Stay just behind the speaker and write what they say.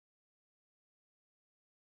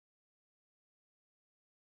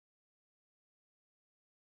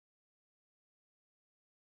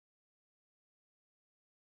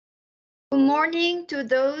Good morning to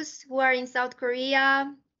those who are in South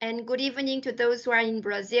Korea and good evening to those who are in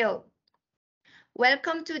Brazil.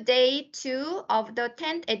 Welcome to day 2 of the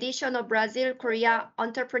 10th edition of Brazil-Korea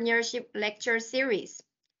Entrepreneurship Lecture Series.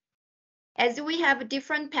 As we have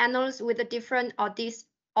different panels with a different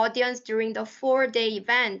audience during the 4-day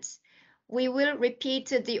event, we will repeat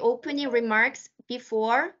the opening remarks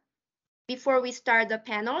before we start the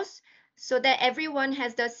panels, so that everyone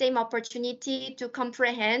has the same opportunity to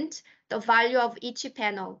comprehend the value of each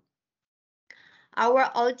panel.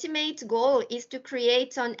 Our ultimate goal is to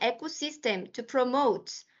create an ecosystem to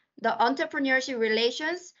promote the entrepreneurship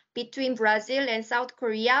relations between Brazil and South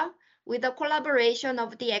Korea with the collaboration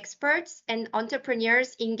of the experts and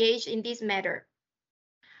entrepreneurs engaged in this matter.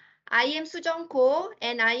 I am Sujong Ko,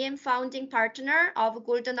 and I am founding partner of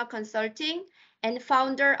Goldena Consulting and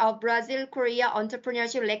founder of Brazil-Korea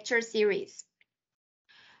Entrepreneurship Lecture Series.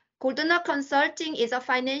 Goldena Consulting is a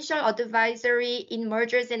financial advisory in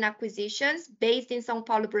mergers and acquisitions based in São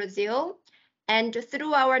Paulo, Brazil. And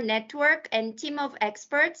through our network and team of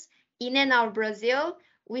experts in and out of Brazil,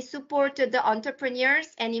 we support the entrepreneurs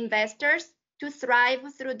and investors to thrive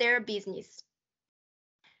through their business.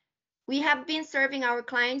 We have been serving our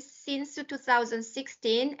clients since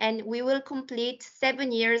 2016, and we will complete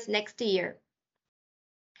 7 years next year.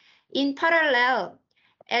 In parallel,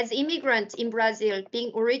 as immigrant in Brazil,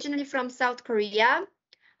 being originally from South Korea,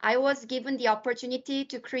 I was given the opportunity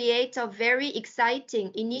to create a very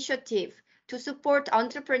exciting initiative to support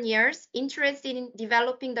entrepreneurs interested in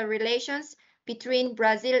developing the relations between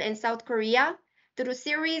Brazil and South Korea through a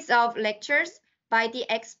series of lectures by the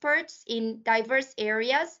experts in diverse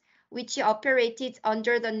areas, which operated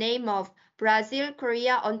under the name of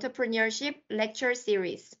Brazil-Korea Entrepreneurship Lecture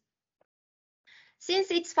Series.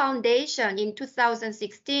 Since its foundation in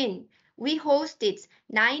 2016, we hosted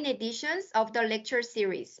 9 editions of the lecture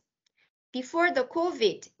series. Before the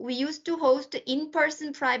COVID, we used to host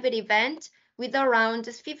in-person private events with around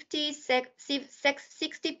 60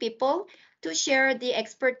 people to share the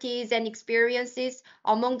expertise and experiences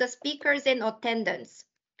among the speakers and attendants.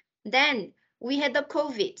 Then we had the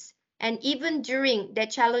COVID, and even during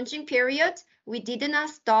that challenging period, we did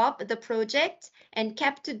not stop the project and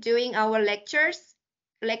kept doing our lecture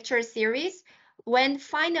series, when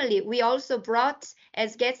finally we also brought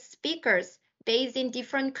as guest speakers based in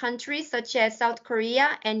different countries such as South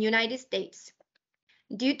Korea and United States.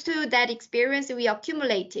 Due to that experience we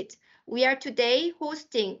accumulated, we are today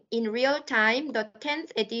hosting in real time the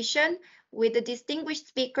 10th edition with the distinguished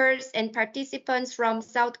speakers and participants from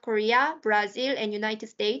South Korea, Brazil, and United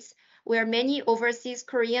States, where many overseas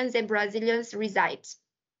Koreans and Brazilians reside.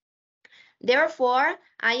 Therefore,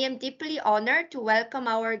 I am deeply honored to welcome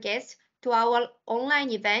our guests to our online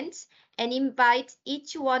event and invite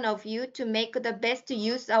each one of you to make the best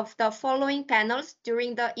use of the following panels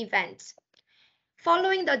during the event.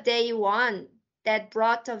 Following the day 1 that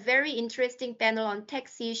brought a very interesting panel on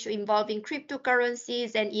tax issue involving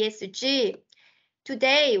cryptocurrencies and ESG,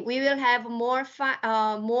 today we will have more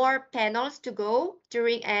panels to go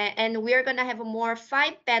during, and we're going to have more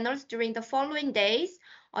 5 panels during the following days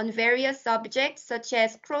on various subjects such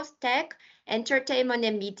as cross-tech, entertainment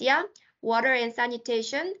and media, water and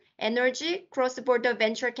sanitation, energy, cross-border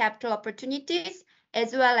venture capital opportunities,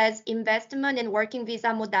 as well as investment and working visa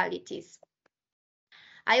modalities.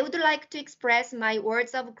 I would like to express my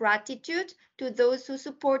words of gratitude to those who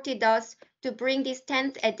supported us to bring this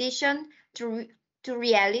 10th edition to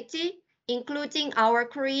reality, including our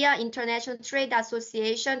Korea International Trade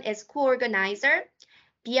Association as co-organizer,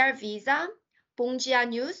 BR Visa, Bongjia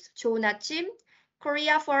News, 좋은 아침,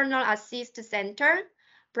 Korea Foreigner Assist Center,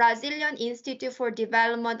 Brazilian Institute for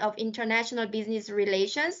Development of International Business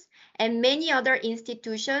Relations, and many other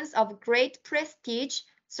institutions of great prestige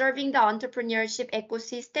serving the entrepreneurship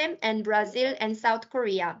ecosystem in Brazil and South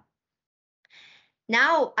Korea.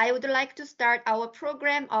 Now, I would like to start our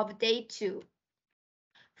program of day 2.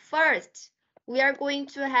 First, we are going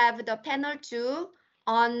to have the panel 2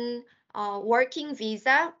 on working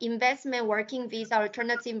visa, investment working visa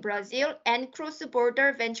alternative in Brazil, and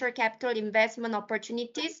cross-border venture capital investment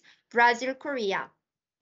opportunities, Brazil-Korea.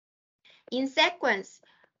 In sequence,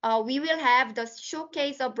 we will have the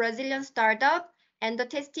showcase of Brazilian startup and the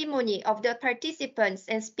testimony of the participants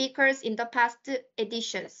and speakers in the past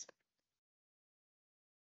editions.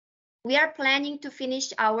 We are planning to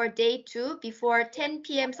finish our day 2 before 10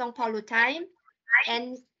 p.m. São Paulo time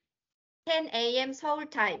and 10 a.m. Seoul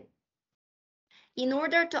time. In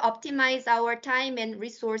order to optimize our time and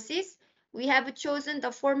resources, we have chosen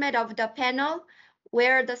the format of the panel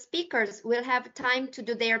where the speakers will have time to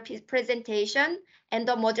do their presentation and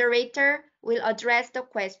the moderator will address the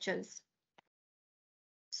questions.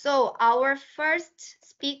 So our first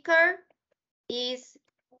speaker is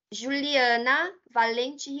Juliana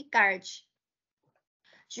Valente Riccardi.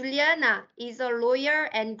 Juliana is a lawyer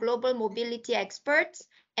and global mobility expert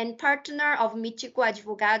and partner of Mitico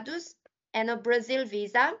Advogados and a Brazil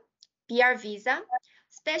visa, PR visa,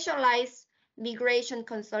 specialized migration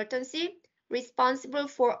consultancy, responsible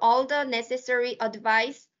for all the necessary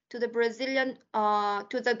advice to the Brazilian,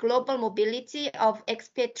 to the global mobility of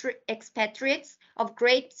expatriates of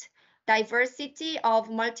great diversity of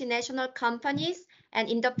multinational companies and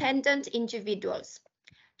independent individuals.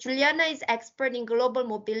 Juliana is expert in global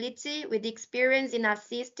mobility with experience in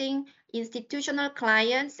assisting institutional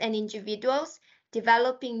clients and individuals,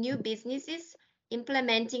 developing new businesses,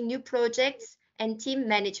 implementing new projects, and team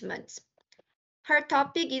management. Her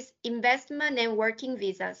topic is investment and working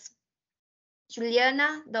visas.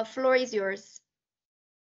 Juliana, the floor is yours.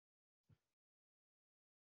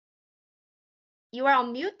 You are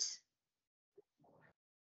on mute.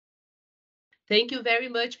 Thank you very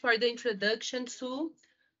much for the introduction, Sue.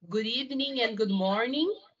 Good evening and good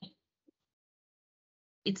morning.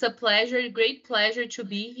 It's a pleasure, great pleasure to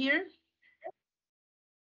be here.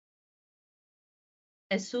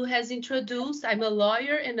 As Sue has introduced, I'm a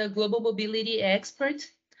lawyer and a global mobility expert.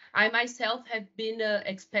 I myself have been an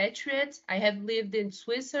expatriate. I have lived in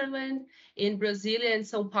Switzerland, in Brazil and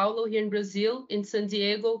São Paulo here in Brazil, in San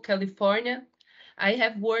Diego, California. I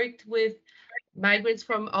have worked with migrants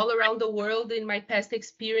from all around the world in my past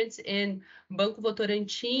experience in Banco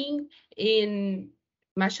Votorantim, in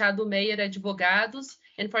Machado Meyer Advogados,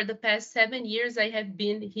 and for the past 7 years, I have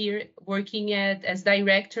been here working as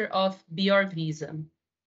director of BR Visa.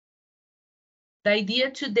 The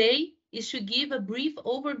idea today is to give a brief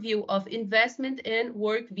overview of investment and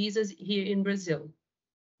work visas here in Brazil.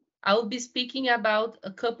 I will be speaking about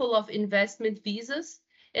a couple of investment visas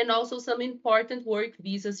and also some important work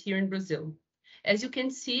visas here in Brazil. As you can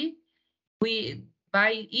see,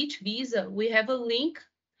 by each visa, we have a link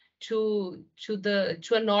to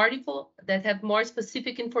an article that have more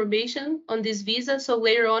specific information on this visa. So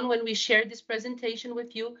later on, when we share this presentation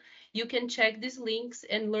with you, you can check these links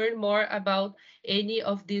and learn more about any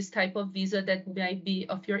of these type of visa that might be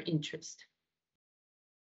of your interest.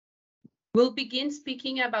 We'll begin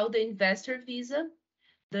speaking about the investor visa.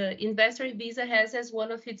 The investor visa has as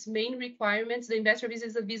one of its main requirements, the investor visa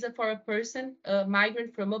is a visa for a person, a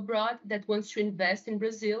migrant from abroad that wants to invest in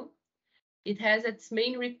Brazil. It has its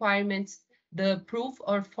main requirements, the proof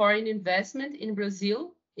of foreign investment in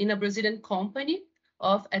Brazil, in a Brazilian company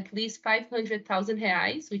of at least 500,000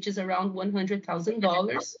 reais, which is around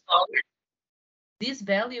 $100,000. This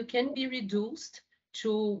value can be reduced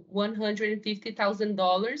to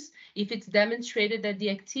 $150,000 if it's demonstrated that the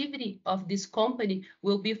activity of this company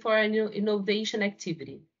will be for an innovation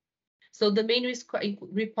activity. So the main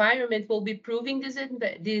requirement will be proving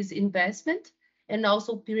this investment and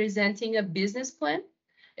also presenting a business plan,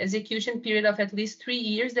 execution period of at least 3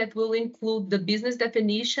 years that will include the business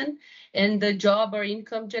definition and the job or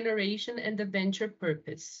income generation and the venture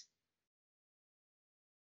purpose.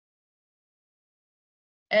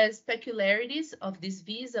 As peculiarities of this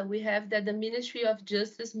visa, we have that the Ministry of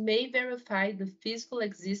Justice may verify the physical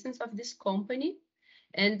existence of this company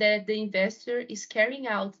and that the investor is carrying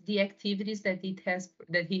out the activities that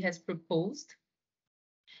he has proposed.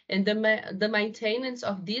 And the maintenance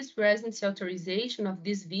of this residency authorization of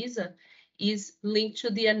this visa is linked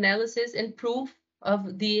to the analysis and proof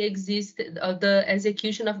of the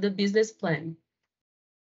execution of the business plan.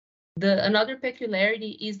 Another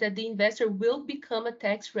peculiarity is that the investor will become a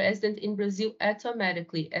tax resident in Brazil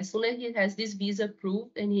automatically. As soon as he has this visa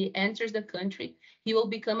approved and he enters the country, he will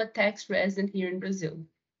become a tax resident here in Brazil.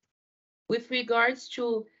 With regards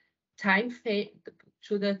to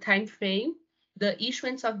the time frame, the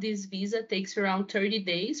issuance of this visa takes around 30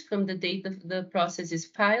 days from the date the process is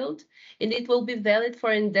filed, and it will be valid for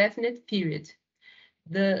an indefinite period.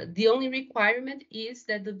 The only requirement is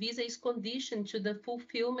that the visa is conditioned to the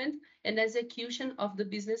fulfillment and execution of the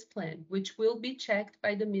business plan, which will be checked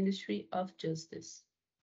by the Ministry of Justice.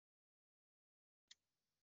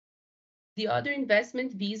 The other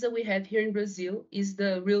investment visa we have here in Brazil is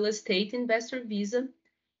the real estate investor visa.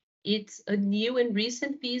 It's a new and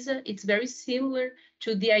recent visa. It's very similar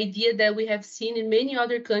to the idea that we have seen in many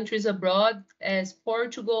other countries abroad as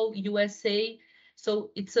Portugal, USA.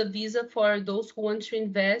 So it's a visa for those who want to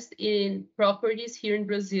invest in properties here in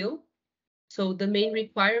Brazil. So the main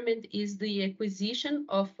requirement is the acquisition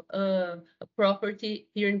of a property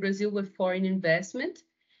here in Brazil with foreign investment.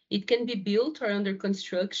 It can be built or under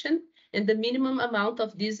construction, and the minimum amount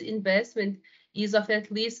of this investment is of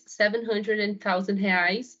at least 700,000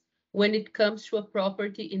 reais, when it comes to a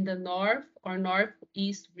property in the north or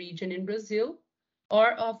northeast region in Brazil,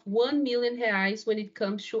 or of 1 million reais when it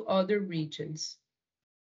comes to other regions.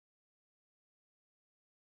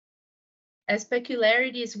 As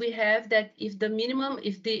peculiarities, we have that if the minimum,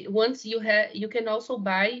 once you have, you can also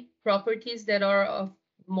buy properties that are of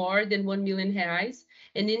more than 1 million reais.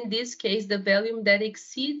 And in this case, the value that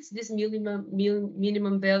exceeds this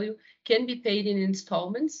minimum value can be paid in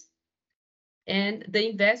installments. And the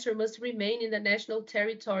investor must remain in the national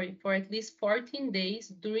territory for at least 14 days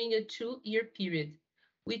during a 2-year period,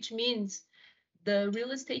 which means the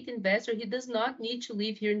real estate investor, he does not need to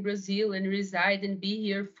live here in Brazil and reside and be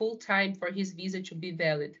here full time for his visa to be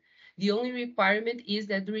valid. The only requirement is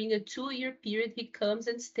that during a 2-year period, he comes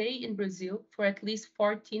and stay in Brazil for at least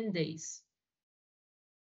 14 days.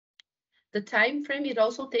 The time frame, it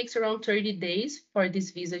also takes around 30 days for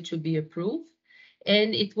this visa to be approved.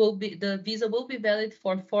 And the visa will be valid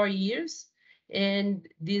for 4 years, and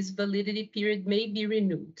this validity period may be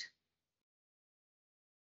renewed.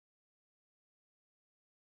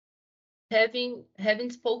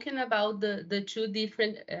 Having spoken about the two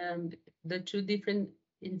different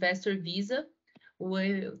investor visa,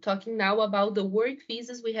 we're talking now about the work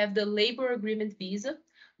visas. We have the labor agreement visa,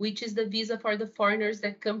 which is the visa for the foreigners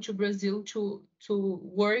that come to Brazil to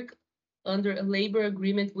work under a labor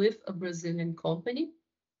agreement with a Brazilian company.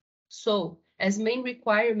 So as main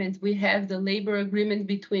requirement, we have the labor agreement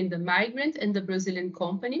between the migrant and the Brazilian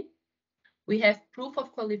company. We have proof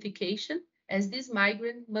of qualification, as this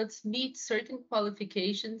migrant must meet certain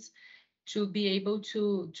qualifications to be able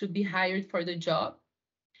to be hired for the job.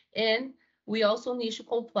 And we also need to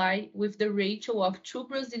comply with the ratio of 2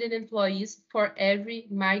 Brazilian employees for every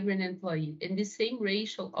migrant employee. And the same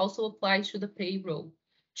ratio also applies to the payroll.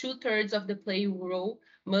 2/3 of the payroll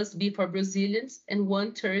must be for Brazilians and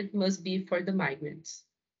 1/3 must be for the migrants.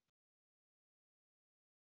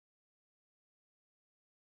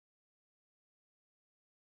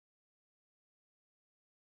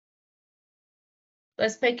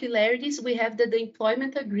 As peculiarities, we have that the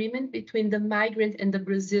employment agreement between the migrant and the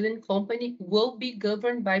Brazilian company will be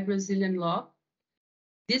governed by Brazilian law.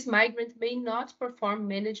 This migrant may not perform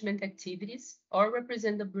management activities or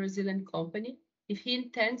represent the Brazilian company. If he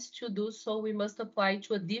intends to do so, we must apply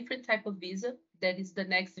to a different type of visa. That is the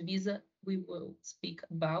next visa we will speak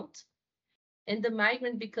about. And the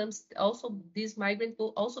migrant this migrant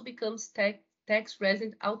will also become tax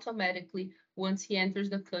resident automatically once he enters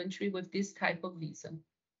the country with this type of visa.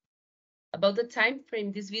 About the time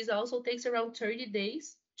frame, this visa also takes around 30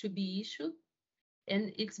 days to be issued,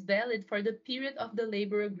 and it's valid for the period of the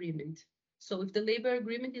labor agreement. So if the labor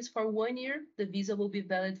agreement is for 1 year, the visa will be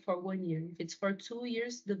valid for 1 year. If it's for 2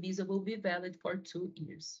 years, the visa will be valid for 2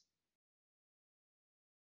 years.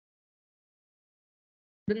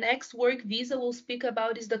 The next work visa we'll speak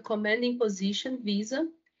about is the commanding position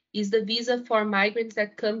visa. Is the visa for migrants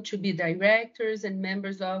that come to be directors and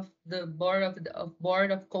members of the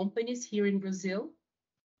board of companies here in Brazil.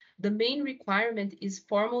 The main requirement is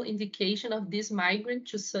formal indication of this migrant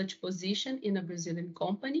to such position in a Brazilian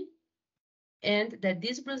company, and that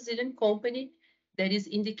this Brazilian company that is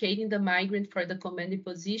indicating the migrant for the commanding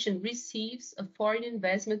position receives a foreign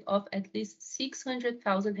investment of at least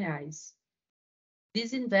 600,000 reais.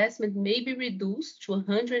 This investment may be reduced to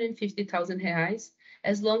 150,000 reais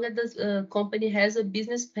as long as the company has a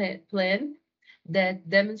business plan that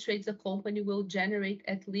demonstrates the company will generate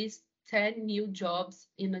at least 10 new jobs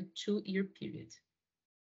in a 2-year period.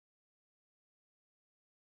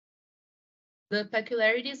 The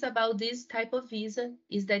peculiarities about this type of visa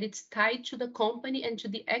is that it's tied to the company and to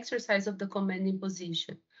the exercise of the commanding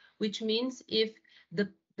position, which means if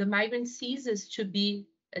the migrant ceases to be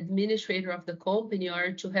administrator of the company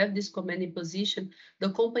or to have this commanding position, the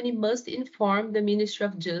company must inform the Ministry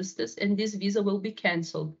of Justice, and this visa will be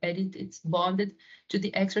canceled, and it's bonded to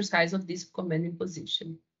the exercise of this commanding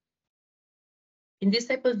position. In this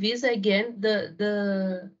type of visa, again,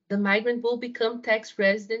 the migrant will become tax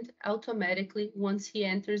resident automatically once he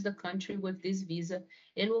enters the country with this visa,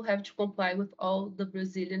 and will have to comply with all the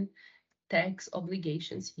Brazilian tax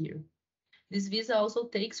obligations here. This visa also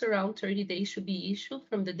takes around 30 days to be issued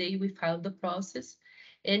from the day we filed the process,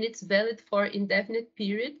 and it's valid for indefinite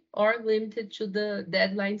period or limited to the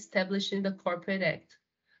deadline established in the Corporate Act,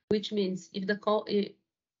 which means if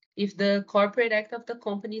the Corporate Act of the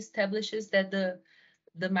company establishes that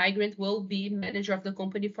the migrant will be manager of the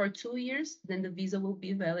company for 2 years, then the visa will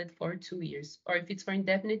be valid for 2 years. Or if it's for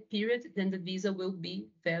indefinite period, then the visa will be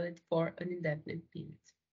valid for an indefinite period.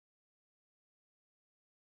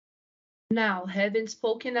 Now, having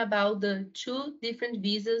spoken about the 2 different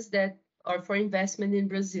visas that or for investment in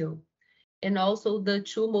Brazil. And also the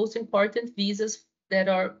two most important visas that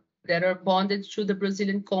are bonded to the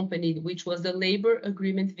Brazilian company, which was the labor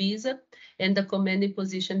agreement visa and the commanding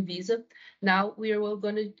position visa. Now we are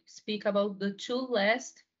going to speak about the two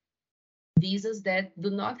last visas that do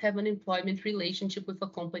not have an employment relationship with a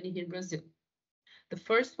company here in Brazil. The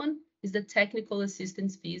first one is the technical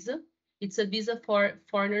assistance visa. It's a visa for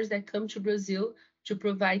foreigners that come to Brazil to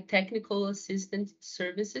provide technical assistance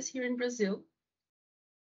services here in Brazil.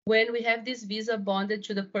 When we have this visa bonded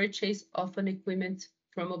to the purchase of an equipment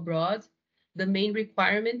from abroad, the main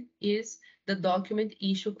requirement is the document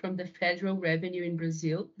issued from the federal revenue in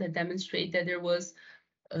Brazil that demonstrate that there was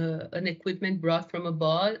an equipment brought from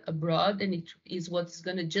abroad, and it is what's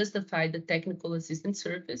going to justify the technical assistance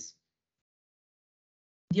service.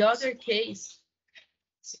 The other case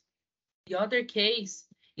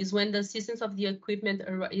is when the assistance of the equipment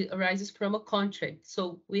arises from a contract.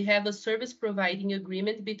 So we have a service providing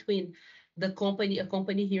agreement between a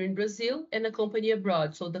company here in Brazil and a company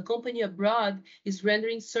abroad. So the company abroad is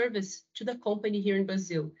rendering service to the company here in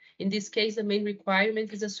Brazil. In this case, the main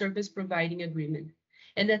requirement is a service providing agreement.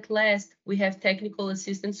 And at last, we have technical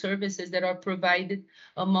assistance services that are provided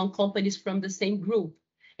among companies from the same group.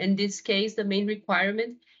 In this case, the main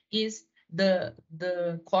requirement is the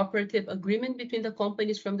cooperative agreement between the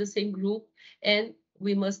companies from the same group, and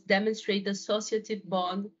we must demonstrate the associative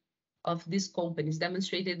bond of these companies,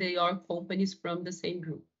 demonstrate that they are companies from the same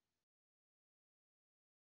group.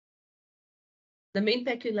 The main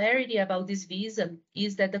peculiarity about this visa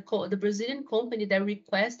is that the Brazilian company that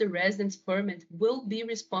requests the residence permit will be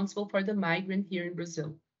responsible for the migrant here in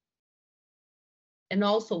Brazil. And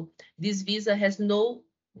also, this visa has no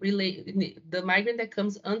the migrant that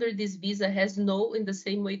comes under this visa has no, in the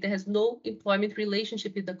same way, there has no employment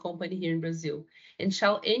relationship with the company here in Brazil. And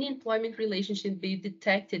shall any employment relationship be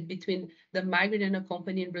detected between the migrant and a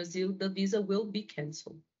company in Brazil, the visa will be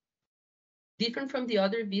canceled. Different from the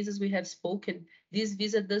other visas we have spoken, this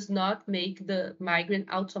visa does not make the migrant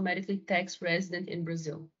automatically tax resident in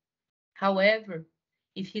Brazil. However,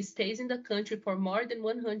 if he stays in the country for more than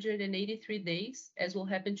 183 days, as will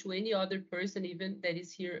happen to any other person even that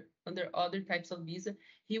is here under other types of visa,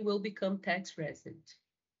 he will become tax resident.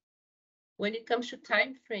 When it comes to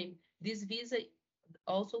time frame, this visa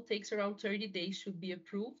also takes around 30 days to be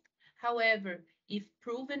approved. However, if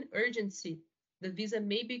proven urgency, the visa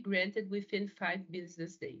may be granted within 5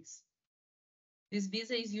 business days. This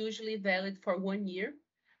visa is usually valid for 1 year.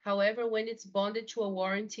 However, when it's bonded to a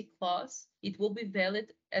warranty clause, it will be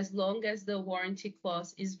valid as long as the warranty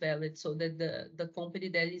clause is valid, so that the company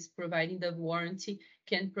that is providing the warranty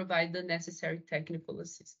can provide the necessary technical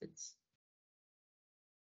assistance.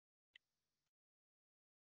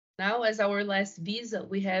 Now, as our last visa,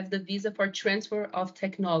 we have the visa for transfer of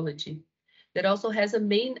technology. That also has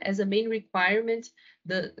as a main requirement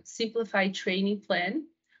the simplified training plan,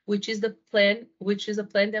 which is a plan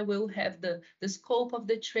that will have the scope of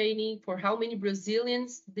the training, for how many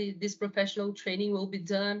Brazilians this professional training will be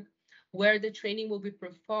done, where the training will be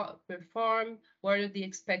performed, what are the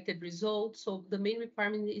expected results. So the main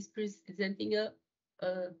requirement is presenting a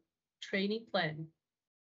training plan.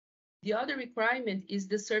 The other requirement is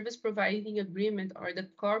the service providing agreement, or the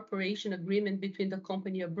cooperation agreement between the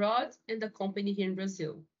company abroad and the company here in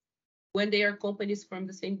Brazil. When they are companies from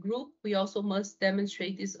the same group, we also must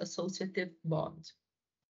demonstrate this associative bond.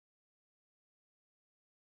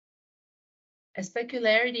 As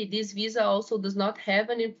peculiarity, this visa also does not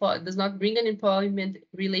bring an employment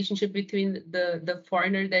relationship between the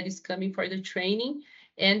foreigner that is coming for the training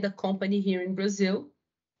and the company here in Brazil.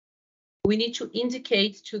 We need to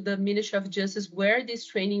indicate to the Ministry of Justice where this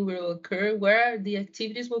training will occur, where the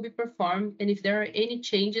activities will be performed, and if there are any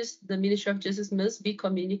changes, the Ministry of Justice must be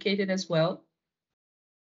communicated as well.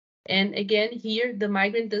 And again, here, the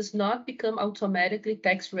migrant does not become automatically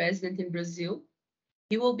tax resident in Brazil.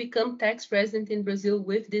 He will become tax resident in Brazil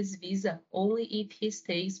with this visa only if he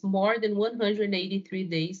stays more than 183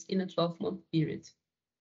 days in a 12-month period.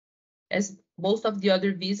 As most of the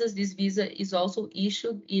other visas, this visa is also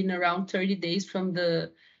issued in around 30 days from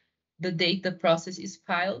the date the process is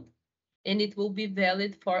filed, and it will be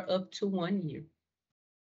valid for up to 1 year.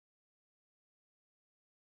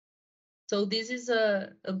 So this is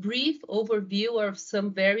a brief overview of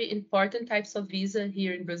some very important types of visa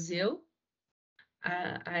here in Brazil.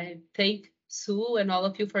 I thank Sue and all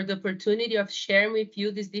of you for the opportunity of sharing with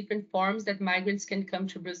you these different forms that migrants can come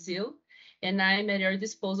to Brazil. And I'm at your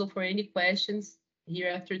disposal for any questions here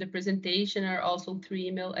after the presentation, or also through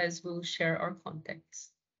email, as we'll share our contacts.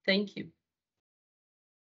 Thank you.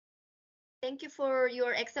 Thank you for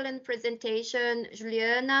your excellent presentation,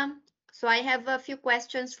 Juliana. So I have a few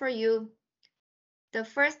questions for you. The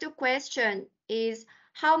first question is,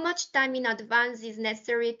 how much time in advance is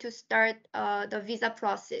necessary to start the visa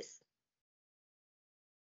process?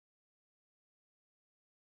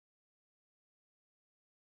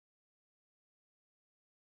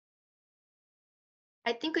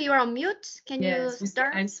 I think you are on mute. Can you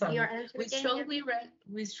start? I'm sorry. Your answer We again?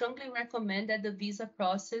 we strongly recommend that the visa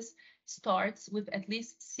process starts with at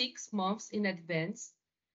least 6 months in advance.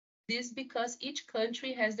 This because each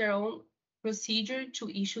country has their own procedure to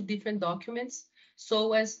issue different documents.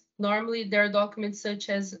 So as normally there are documents such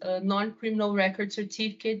as a non-criminal record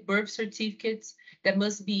certificate, birth certificates that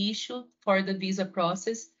must be issued for the visa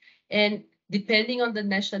process. And depending on the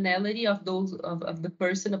nationality of of the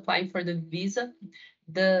person applying for the visa,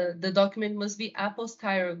 the document must be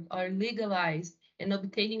apostilled or legalized, and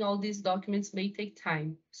obtaining all these documents may take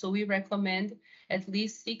time. So we recommend at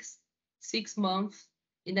least six months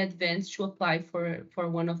in advance to apply for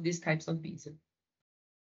one of these types of visa.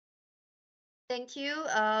 Thank you.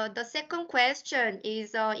 The second question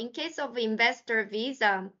is, in case of investor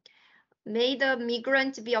visa, may the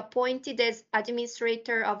migrant be appointed as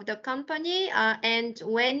administrator of the company, and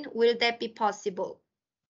when will that be possible?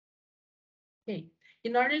 Okay.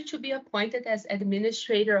 In order to be appointed as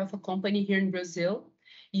administrator of a company here in Brazil,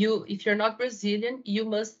 if you're not Brazilian, you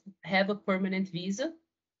must have a permanent visa,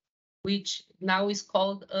 which now is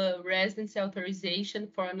called a residency authorization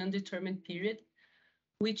for an undetermined period,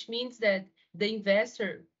 which means that the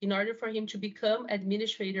investor, in order for him to become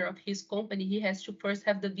administrator of his company, he has to first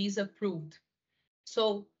have the visa approved.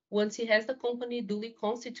 So once he has the company duly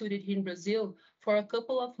constituted here in Brazil, for a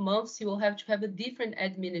couple of months, he will have to have a different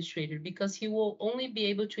administrator because he will only be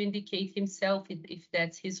able to indicate himself, if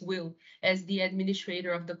that's his will, as the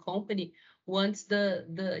administrator of the company once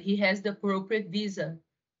he has the appropriate visa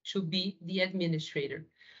to be the administrator.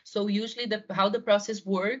 So usually how the process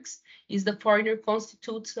works is the foreigner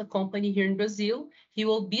constitutes a company here in Brazil. He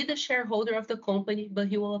will be the shareholder of the company, but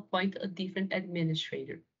he will appoint a different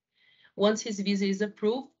administrator. Once his visa is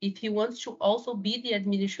approved, if he wants to also be the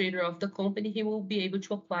administrator of the company, he will be able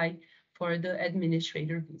to apply for the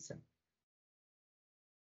administrator visa.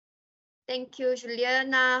 Thank you,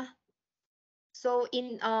 Juliana. So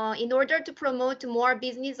in order to promote more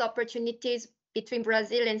business opportunities between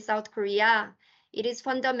Brazil and South Korea, it is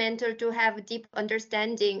fundamental to have deep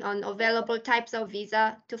understanding on available types of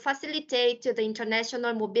visa to facilitate the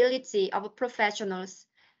international mobility of professionals.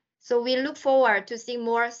 So we look forward to seeing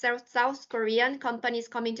more South Korean companies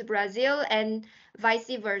coming to Brazil and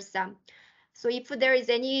vice versa. So if there is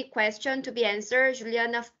any question to be answered,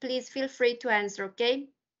 Juliana, please feel free to answer, okay?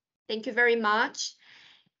 Thank you very much.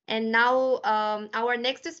 And now our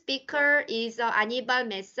next speaker is Anibal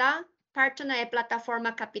Messa, partner at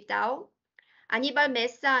Plataforma Capital. Anibal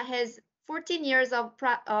Messa has 14 years of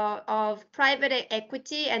private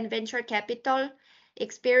equity and venture capital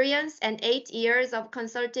experience and 8 years of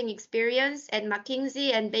consulting experience at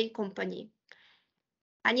McKinsey and Bain Company.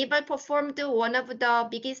 Anibal performed one of the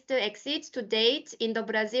biggest exits to date in the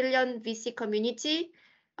Brazilian VC community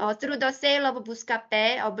through the sale of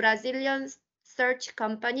Buscapé, a Brazilian search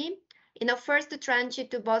company, in a first tranche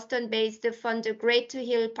to Boston-based fund Great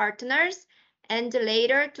Hill Partners, and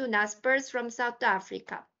later to Naspers from South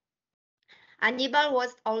Africa. Anibal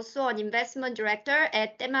was also an investment director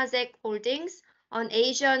at Temasek Holdings, an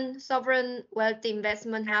Asian sovereign wealth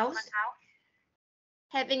investment house,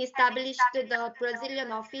 having established the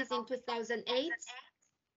Brazilian office in 2008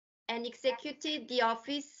 and executed the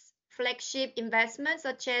office flagship investments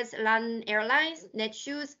such as LAN Airlines,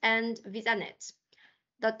 Netshoes, and VisaNet.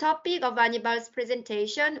 The topic of Anibal's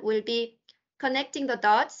presentation will be connecting the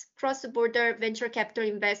dots, cross-border venture capital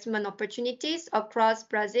investment opportunities across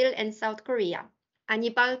Brazil and South Korea.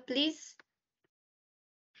 Anibal, please.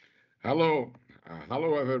 Hello,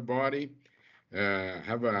 hello everybody.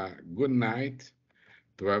 Have a good night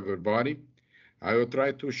to everybody. I will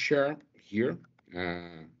try to share here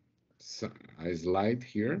a slide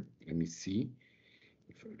here. Let me see.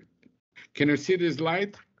 Can you see the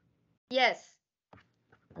slide? Yes.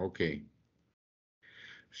 Okay.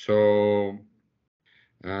 So,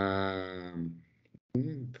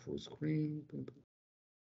 full screen.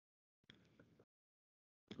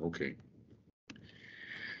 Okay.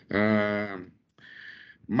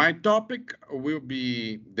 My topic will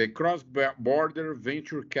be the cross-border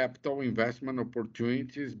venture capital investment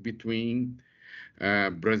opportunities between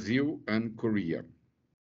Brazil and Korea.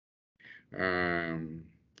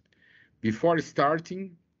 Before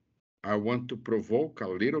starting, I want to provoke a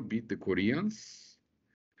little bit the Koreans.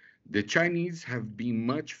 The Chinese have been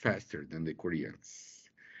much faster than the Koreans.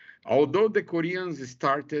 Although the Koreans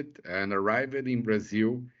started and arrived in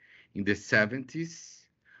Brazil in the 70s,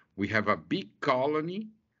 we have a big colony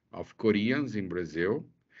of Koreans in Brazil,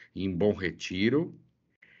 in Bom Retiro,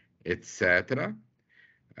 etc.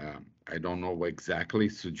 I don't know exactly,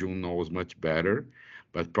 Sujun knows much better,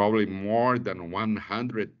 but probably more than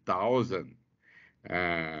 100,000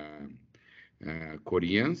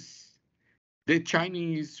 Koreans. The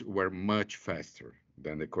Chinese were much faster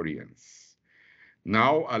than the Koreans.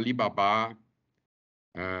 Now Alibaba,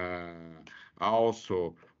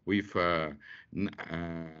 also with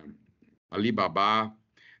Alibaba,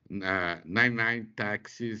 99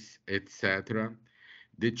 taxis, etc.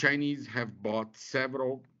 The Chinese have bought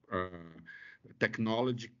several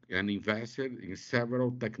technology and invested in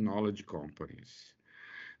several technology companies.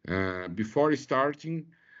 Before starting,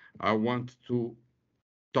 I want to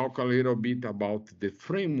talk a little bit about the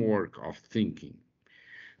framework of thinking.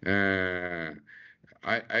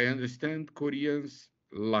 I understand Koreans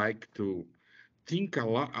like to think a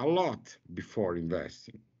lot before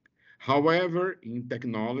investing. However, in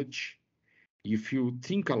technology, if you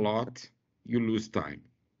think a lot, you lose time.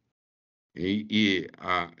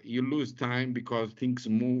 You lose time because things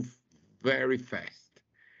move very fast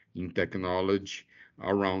in technology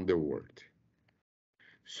around the world.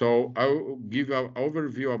 So I will give an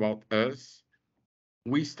overview about us.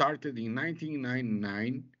 We started in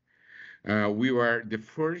 1999. We were the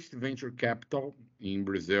first venture capital in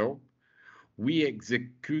Brazil. We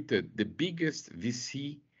executed the biggest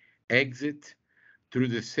VC exit through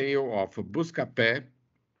the sale of Buscapé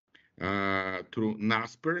through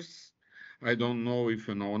Naspers. I don't know if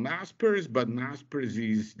you know Naspers, but Naspers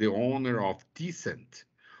is the owner of Tencent,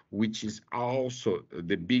 which is also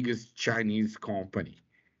the biggest Chinese company.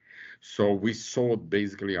 So we sold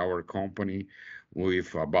basically our company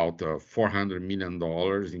with about $400 million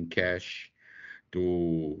in cash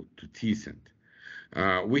to Tencent.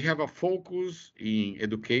 We have a focus in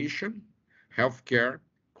education, healthcare,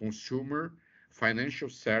 consumer, financial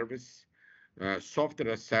service,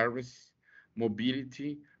 software as service,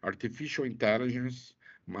 mobility, artificial intelligence,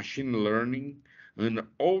 machine learning, and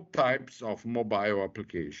all types of mobile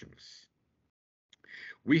applications.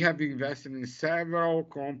 We have invested in several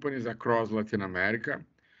companies across Latin America,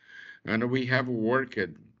 and we have worked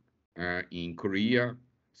in Korea,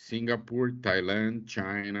 Singapore, Thailand,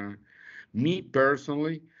 China. Me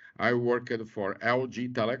personally, I worked for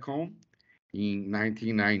LG Telecom in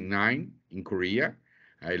 1999 in Korea.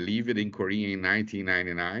 I lived in Korea in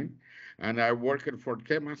 1999, and I worked for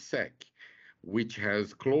Temasek, which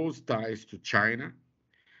has close ties to China.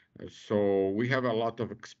 So we have a lot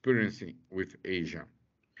of experience with Asia.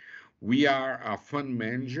 We are a fund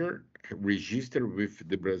manager registered with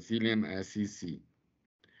the Brazilian SEC.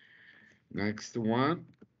 Next one.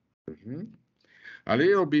 A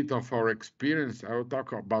little bit of our experience. I will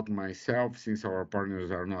talk about myself since our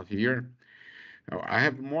partners are not here. I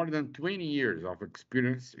have more than 20 years of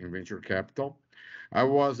experience in venture capital. I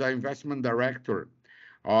was an investment director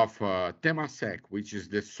of Temasek, which is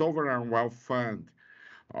the sovereign wealth fund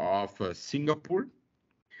of Singapore.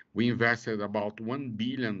 We invested about $1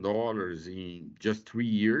 billion in just 3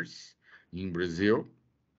 years in Brazil.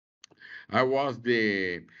 I was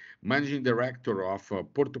the managing director of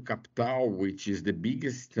Porto Capital, which is the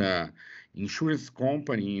biggest insurance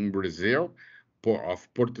company in Brazil,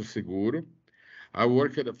 of Porto Seguro. I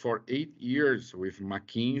worked for 8 years with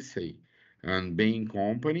McKinsey and Bain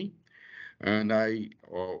Company, and I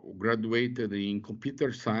graduated in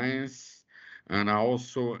computer science and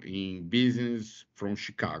also in business from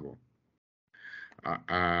Chicago.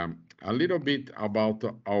 A little bit about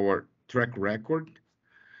our track record.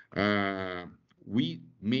 We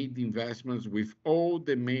made investments with all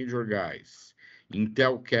the major guys,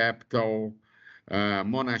 Intel Capital,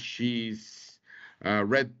 Monaxis,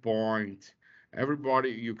 Redpoint, everybody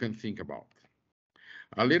you can think about.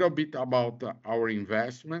 A little bit about our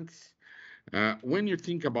investments. When you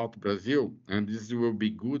think about Brazil, and this will be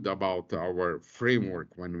good about our framework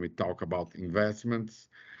when we talk about investments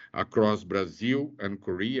across Brazil and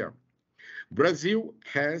Korea. Brazil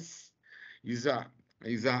is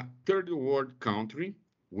a third world country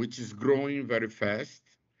which is growing very fast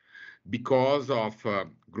because of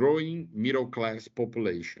growing middle class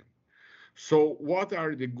population. So what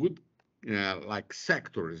are the good like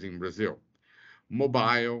sectors in Brazil?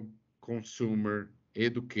 Mobile, consumer,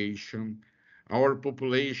 education. Our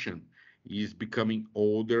population is becoming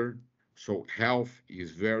older, so health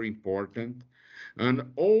is very important. And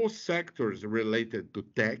all sectors related to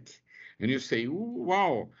tech. And you say,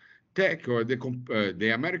 wow, tech or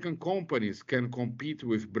the American companies can compete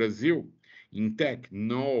with Brazil in tech.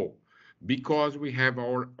 No, because we have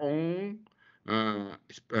our own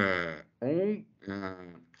own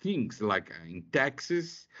things like in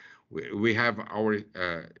taxes. We have our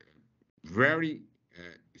very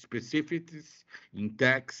specificities in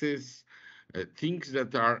taxes, things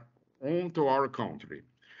that are own to our country.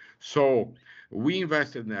 So we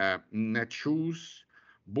invested in Netshoes,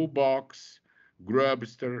 Boobox,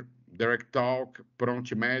 Grubster, Direct Talk,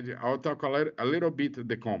 ProntMed. I'll talk a little bit of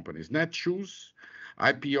the companies. Netshoes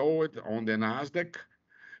IPO'd on the Nasdaq.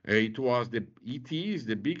 It is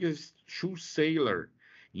the biggest shoe seller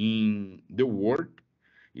in the world.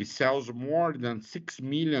 It sells more than 6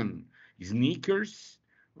 million sneakers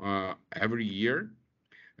every year.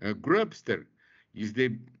 Grubster is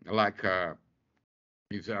the like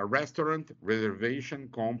is a restaurant reservation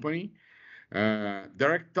company.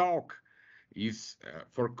 Direct Talk is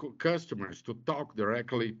for customers to talk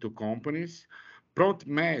directly to companies.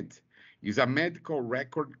 ProntMed is a medical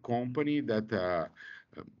record company that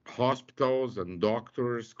hospitals and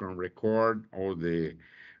doctors can record all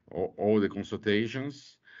the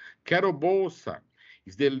consultations. Quero Bolsa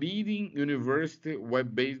is the leading university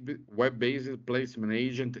web-based placement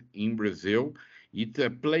agent in Brazil.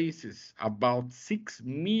 It places about 6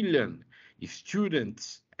 million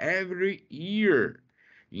students every year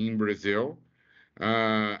in Brazil.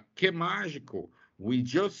 Que Mágico, we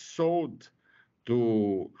just sold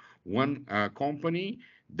to one company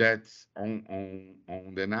that's on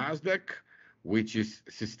the Nasdaq, which is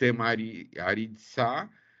Sistema Aritza.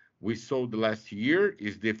 We sold last year.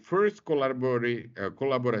 Is the first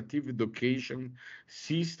collaborative education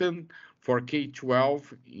system for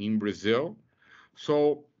K-12 in Brazil.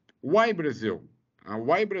 So why Brazil?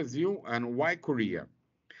 Why Brazil and why Korea?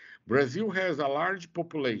 Brazil has a large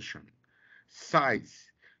population,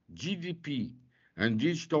 size, GDP, and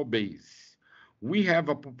digital base. We have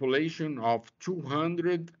a population of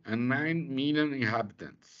 209 million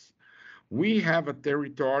inhabitants. We have a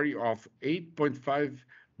territory of 8.5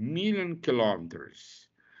 million kilometers,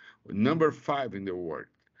 number 5 in the world.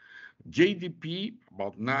 GDP,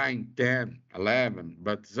 about 9, 10, 11,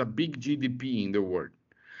 but it's a big GDP in the world.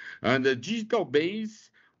 And the digital base,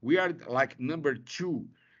 we are like number 2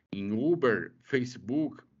 in Uber,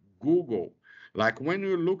 Facebook, Google. Like when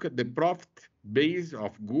you look at the profit base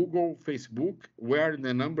of Google, Facebook, we are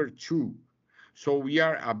the number 2. So we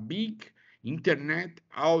are a big internet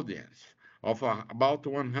audience of about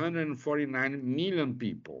 149 million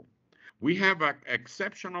people. We have an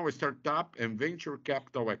exceptional startup and venture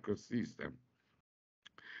capital ecosystem.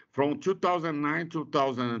 From 2009 to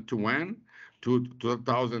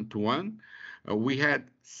 2021, we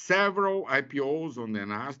had several IPOs on the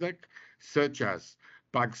Nasdaq, such as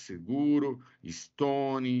PagSeguro,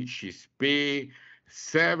 Stone, XP,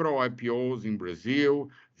 several IPOs in Brazil,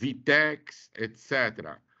 Vitex,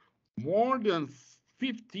 etc. More than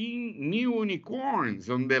 15 new unicorns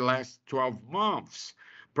on the last 12 months.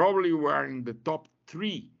 Probably we're in the top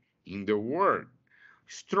 3 in the world.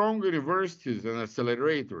 Strong universities and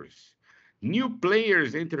accelerators, new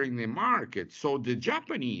players entering the market. So the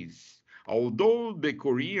Japanese, although the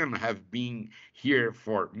Korean have been here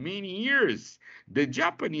for many years, the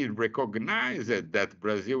Japanese recognize that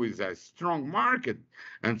Brazil is a strong market,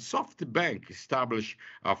 and SoftBank established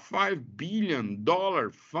a $5 billion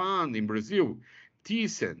fund in Brazil.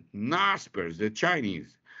 Thyssen, Naspers, the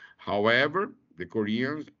Chinese. However, the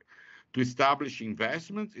Koreans to establish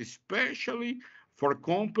investments, especially for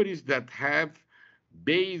companies that have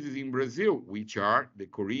bases in Brazil, which are the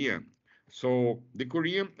Korean. So the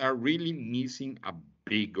Korean are really missing a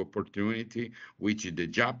big opportunity, which the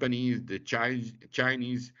Japanese, the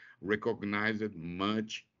Chinese recognized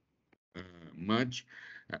much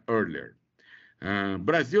earlier.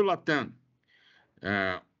 Brazil Latam.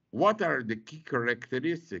 Uh, what are the key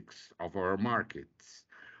characteristics of our markets?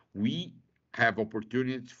 We have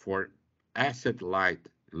opportunities for asset light,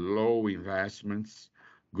 low investments,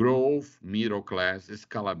 growth, middle class,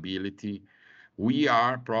 scalability. We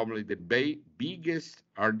are probably the biggest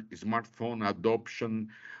smartphone adoption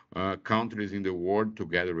countries in the world,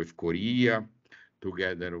 together with Korea,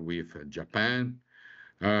 together with Japan.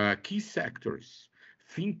 Key sectors,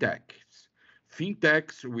 fintechs.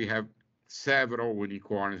 Fintechs, we have several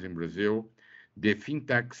unicorns in Brazil. The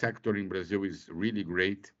fintech sector in Brazil is really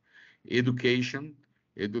great. Education,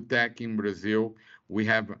 edutech in Brazil, we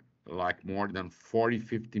have like more than 40,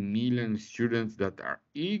 50 million students that are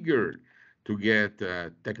eager to get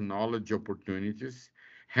technology opportunities.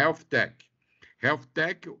 Health tech. Health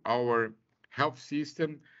tech, our health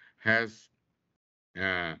system has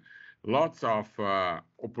uh, lots of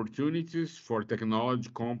opportunities for technology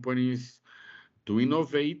companies to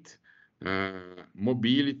innovate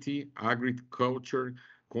mobility, agriculture,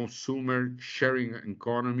 consumer sharing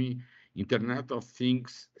economy, Internet of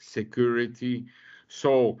Things, security.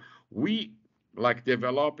 So we like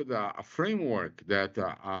developed a framework that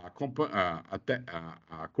a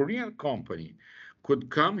Korean company could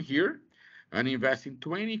come here and invest in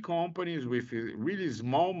 20 companies with really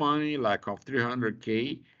small money, like of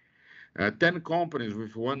 300K, 10 companies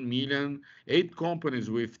with 1 million, 8 companies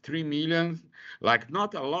with 3 million, like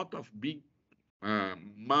not a lot of big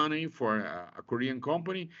money for a Korean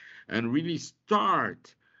company, and really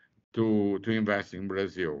start to invest in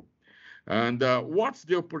Brazil. And what's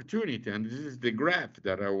the opportunity? And this is the graph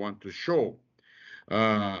that I want to show.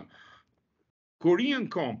 Uh, Korean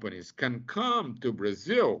companies can come to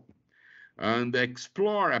Brazil and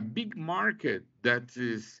explore a big market that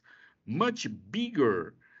is much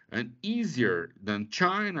bigger and easier than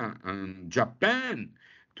China and Japan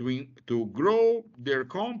to grow their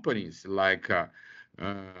companies like of,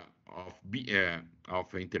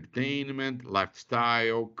 of entertainment,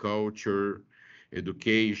 lifestyle, culture,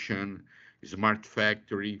 education, smart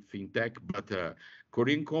factory, fintech. But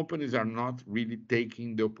Korean companies are not really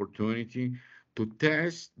taking the opportunity to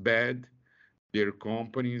test bed their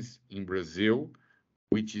companies in Brazil,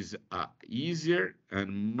 which is a easier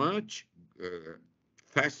and much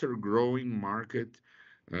faster growing market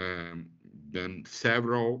um, than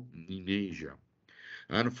several in Asia.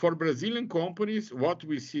 And for Brazilian companies, what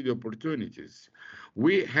we see the opportunities.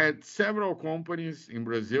 We had several companies in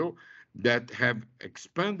Brazil that have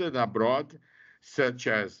expanded abroad, such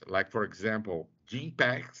as, like, for example,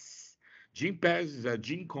 Gympass. Gympass is a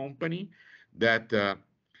gin company that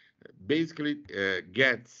basically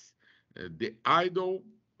gets the idle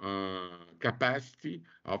capacity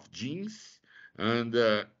of genes and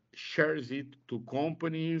shares it to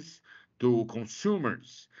companies, to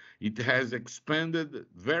consumers. It has expanded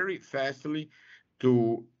very fastly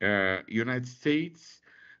to United States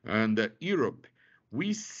and Europe.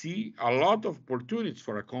 We see a lot of opportunities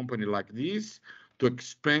for a company like this to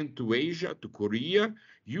expand to Asia, to Korea,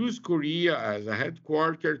 use Korea as a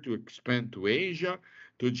headquarter to expand to Asia,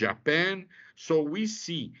 to Japan. So we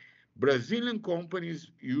see Brazilian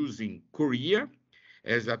companies using Korea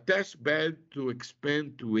as a test bed to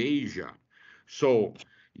expand to Asia. So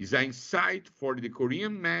it's an insight for the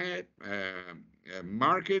Korean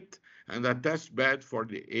market and a test bed for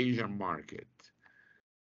the Asian market.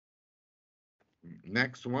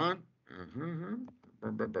 Next one.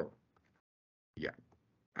 Yeah,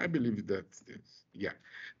 I believe that's this. Yeah,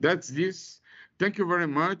 that's this. Thank you very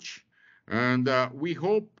much. And we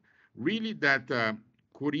hope really that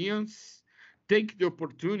Koreans take the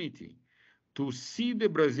opportunity to see the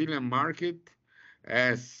Brazilian market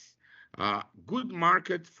as a good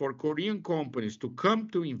market for Korean companies to come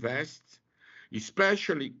to invest,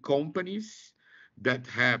 especially companies that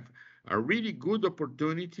have a really good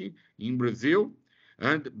opportunity in Brazil,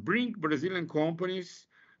 and bring Brazilian companies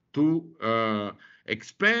to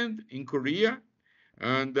expand in Korea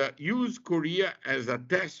and use Korea as a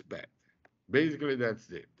test bed. Basically, that's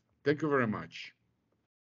it. Thank you very much.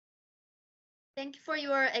 Thank you for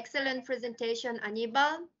your excellent presentation,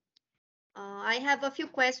 Anibal. I have a few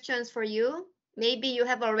questions for you. Maybe you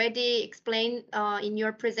have already explained in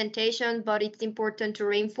your presentation, but it's important to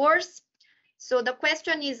reinforce. So the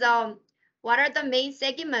question is, what are the main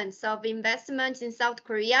segments of investments in South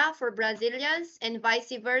Korea for Brazilians and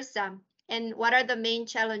vice versa? And what are the main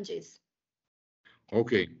challenges?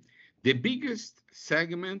 Okay, the biggest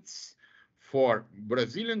segments for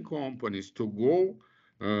Brazilian companies to go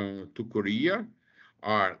to Korea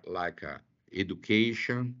are like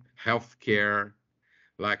education, healthcare.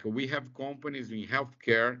 Like we have companies in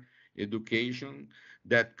healthcare, education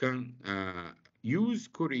that can use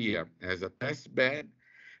Korea as a test bed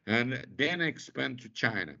and then expand to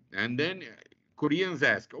China. And then Koreans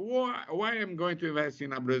ask, why I'm going to invest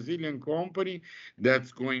in a Brazilian company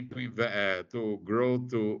that's going to grow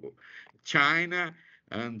to China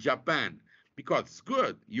and Japan? Because it's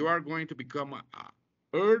good. You are going to become an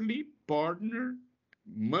early partner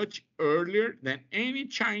much earlier than any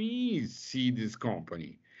Chinese see this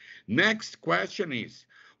company. Next question is,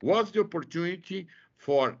 what's the opportunity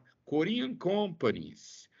for Korean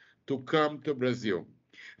companies to come to Brazil?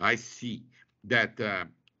 I see that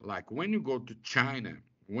like when you go to China,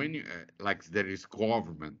 when you like there is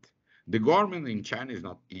government, the government in China is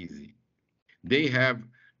not easy. They have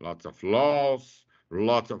lots of laws,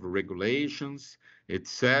 lots of regulations,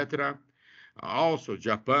 etc. Also,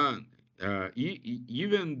 Japan,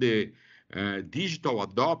 even the digital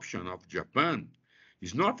adoption of Japan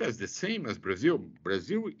is not as the same as Brazil.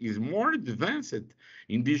 Brazil is more advanced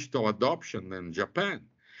in digital adoption than Japan.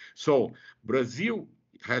 So Brazil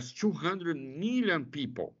has 200 million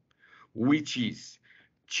people, which is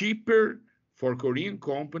cheaper for Korean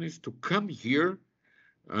companies to come here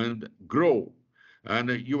and grow. And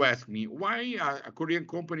you ask me why a Korean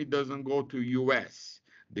company doesn't go to US?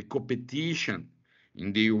 The competition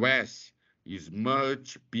in the US is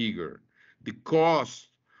much bigger. The cost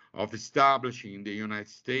of establishing in the United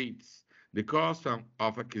States, the cost of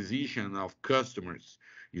acquisition of customers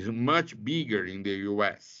is much bigger in the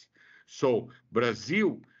US. So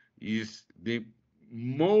Brazil is the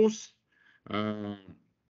most uh,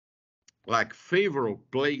 like favorable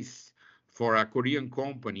place for a Korean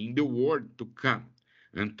company in the world to come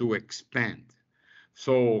and to expand.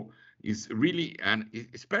 So it's really, and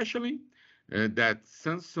especially that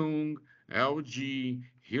Samsung, LG,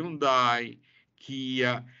 Hyundai,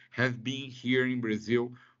 Kia have been here in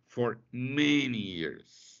Brazil for many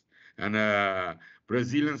years. And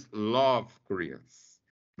Brazilians love Koreans.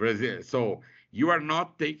 Brazil. So you are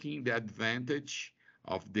not taking the advantage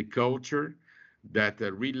of the culture that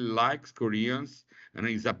really likes Koreans and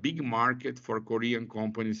is a big market for Korean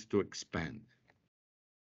companies to expand.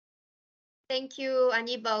 Thank you,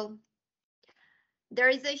 Anibal. There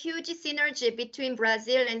is a huge synergy between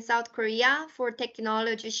Brazil and South Korea for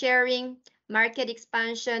technology sharing, market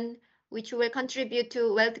expansion, which will contribute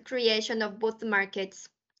to wealth creation of both markets.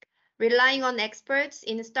 Relying on experts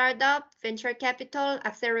in startup, venture capital,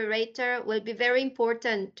 accelerator will be very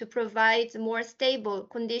important to provide more stable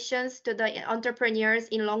conditions to the entrepreneurs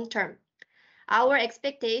in long term. Our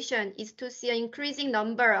expectation is to see an increasing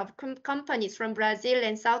number of companies from Brazil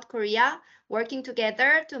and South Korea working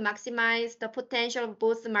together to maximize the potential of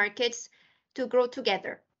both markets to grow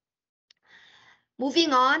together.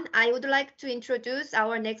 Moving on, I would like to introduce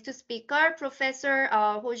our next speaker, Professor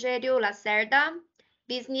Rogerio Lacerda,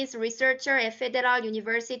 business researcher at Federal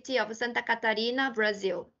University of Santa Catarina,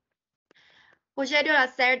 Brazil. Rogerio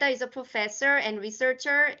Lacerda is a professor and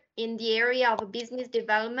researcher in the area of business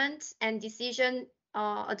development and decision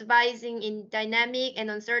advising in dynamic and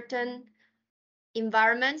uncertain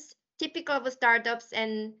environments, typical of startups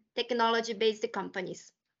and technology-based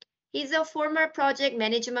companies. He's a former project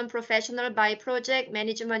management professional by Project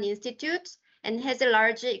Management Institute and has a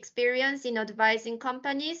large experience in advising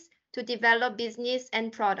companies to develop business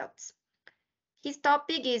and products. His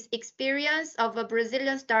topic is experience of a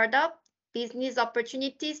Brazilian startup, business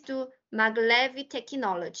opportunities to Maglev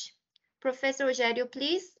Technology. Professor Rogerio,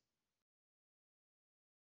 please.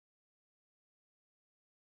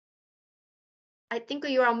 I think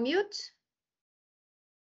you're on mute.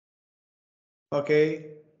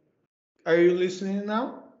 Okay. Are you listening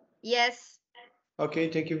now? Yes. Okay,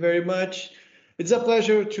 thank you very much. It's a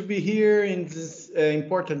pleasure to be here in this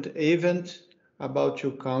important event about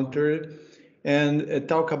your country and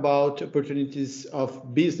talk about opportunities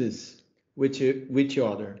of business with each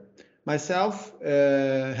other. Myself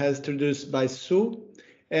has introduced by Sue,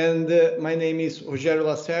 and my name is Rogerio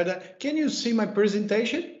Lacerda. Can you see my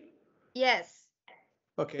presentation? Yes.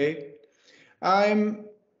 Okay. I'm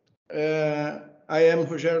I am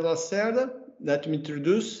Rogerio Lacerda. Let me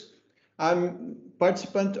introduce. I'm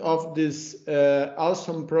participant of this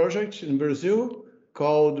awesome project in Brazil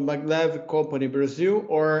called Maglev Company Brazil,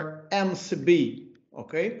 or MCB.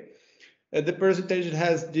 Okay. The presentation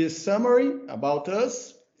has this summary about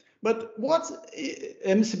us. But what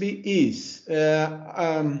MCB is?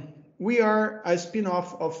 We are a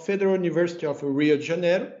spin-off of Federal University of Rio de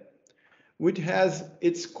Janeiro, which has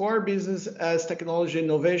its core business as technology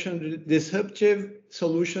innovation, disruptive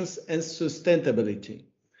solutions, and sustainability.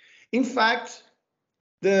 In fact,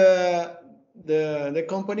 the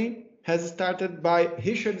company has started by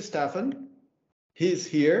Richard Stephan. He's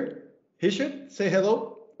here. Richard, say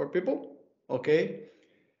hello for people. Okay.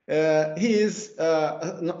 He is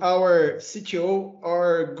our CTO,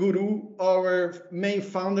 our guru, our main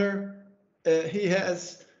founder. He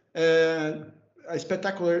has a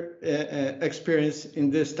spectacular experience in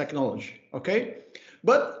this technology. Okay,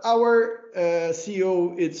 but our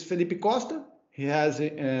CEO is Felipe Costa. He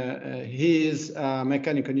is a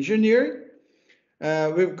mechanical engineer.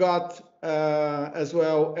 We've got as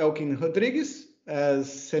well Elkin Rodrigues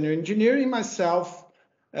as senior engineer, and myself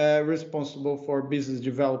responsible for business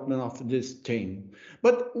development of this team.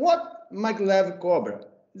 But what Maglev Cobra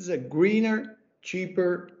is a greener,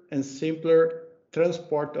 cheaper, and simpler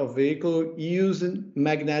transport of vehicle using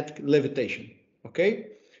magnetic levitation, okay?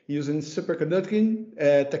 Using superconducting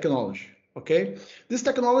technology, okay? This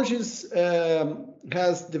technology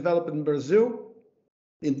has developed in Brazil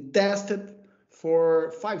and tested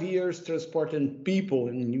for 5 years transporting people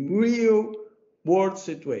in real world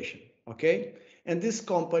situation, okay? and this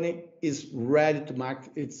company is ready to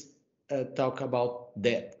market its talk about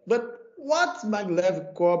that. But what's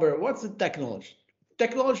Maglev cover? What's the technology?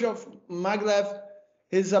 Technology of Maglev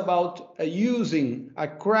is about using a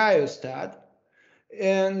cryostat,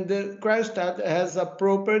 and the cryostat has a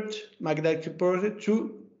property, magnetic property,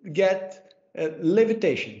 to get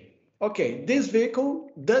levitation. Okay, this vehicle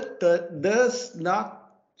that does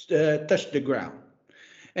not touch the ground,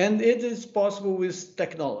 and it is possible with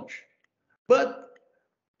technology. But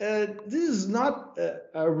this is not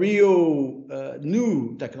a real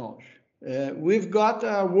new technology. We've got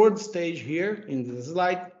a world stage here in the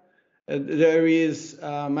slide. There is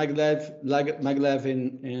Maglev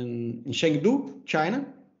in Chengdu, China,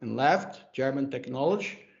 and left, German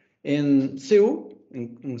technology, in Seoul,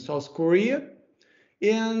 in South Korea,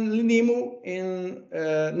 in Linimo, in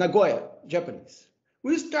Nagoya, Japanese.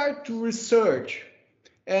 We start to research,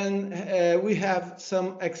 and we have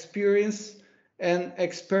some experience and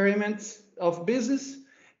experiments of business,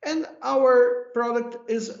 and our product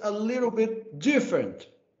is a little bit different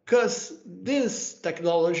because this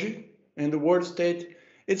technology in the world state,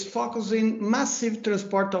 it's focusing massive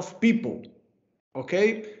transport of people,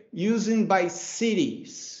 okay, using by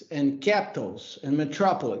cities and capitals and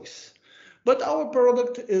metropolis. But our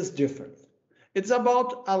product is different. It's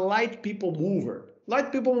about a light people mover.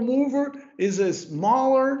 Light people mover is a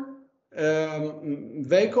smaller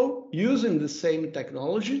vehicle using the same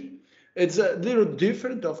technology. It's a little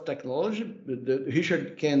different of technology.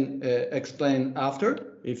 Richard can explain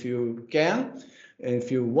after if you can,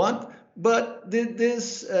 if you want. But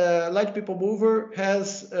this light people mover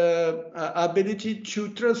has ability to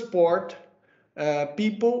transport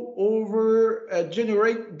people over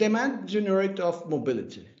demand generate of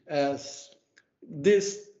mobility as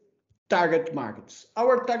this target markets.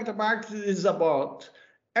 Our target market is about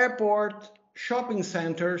airport, shopping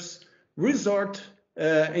centers, resort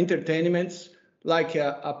entertainments like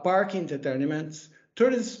parking entertainments,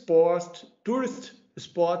 tourist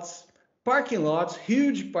spots, parking lots,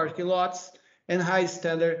 huge parking lots, and high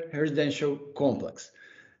standard residential complex.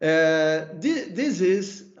 This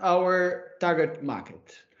is our target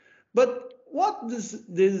market. But what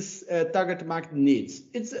this target market needs?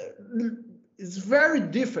 It's very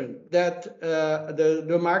different that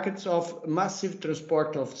the markets of massive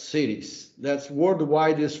transport of cities that's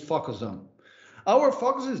worldwide is focused on. Our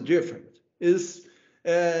focus is different. These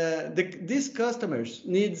customers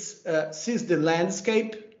needs sees the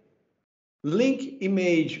landscape, link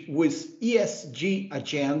image with ESG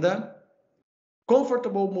agenda,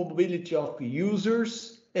 comfortable mobility of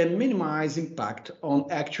users, and minimize impact on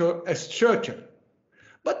actual structure.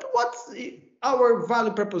 But what's our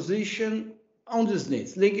value proposition on these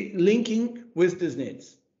needs, linking with these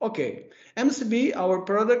needs? Okay, MCB, our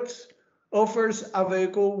products, offers a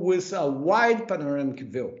vehicle with a wide panoramic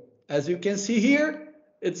view. As you can see here,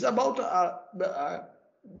 it's about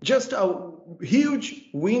just a huge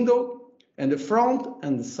window in the front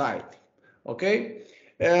and the side, okay?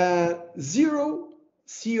 Zero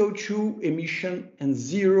CO2 emission and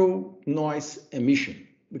zero noise emission,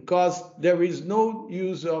 because there is no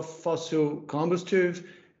use of fossil combustive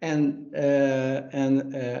and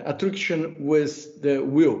attraction with the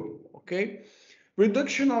wheel, okay?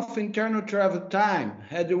 Reduction of internal travel time,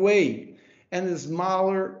 headway, and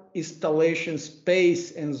smaller installation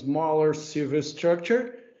space and smaller civil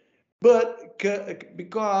structure, but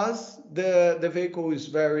because the vehicle is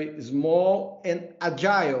very small and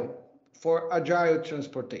agile for agile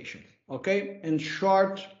transportation, okay, and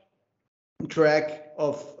short track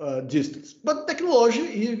of distance. But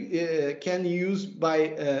technology can use by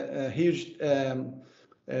a huge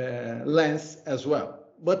length as well.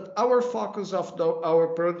 But our focus of our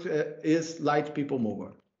product is light people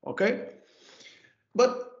mover, okay?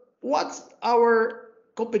 But what's our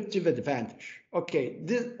competitive advantage? Okay,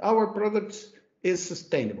 our product is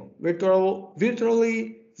sustainable,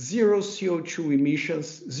 virtually zero CO2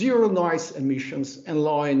 emissions, zero noise emissions, and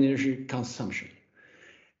low energy consumption.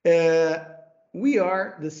 We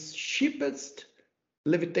are the cheapest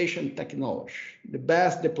levitation technology, the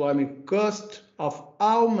best deployment cost of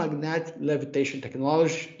all magnetic levitation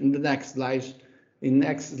technology. In the next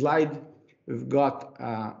slide, we've got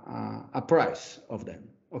a price of them,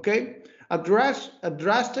 okay? A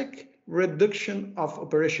drastic reduction of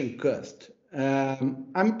operation cost.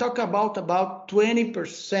 I'm talking about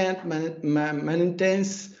 20%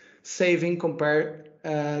 maintenance saving compared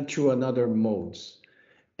to another modes.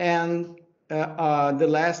 And the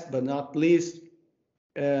last but not least,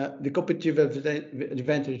 the competitive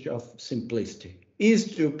advantage of simplicity.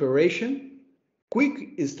 Easy to operation,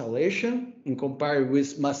 quick installation in comparison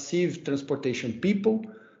with massive transportation people,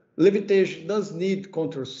 Levitation does need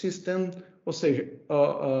control system, ou seja,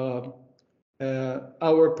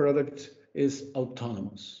 our product is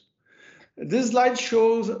autonomous. This slide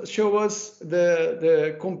shows us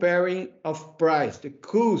the comparing of price, the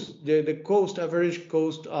cost, average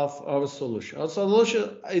cost of our solution. Our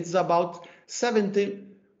solution is about $70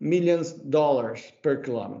 million per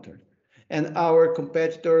kilometer. And our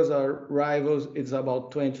competitors, our rivals, it's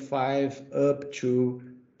about 25 up to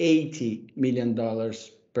 $80 million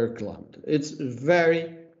per kilometer. It's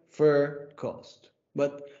very fair cost.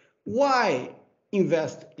 But why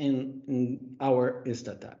invest in our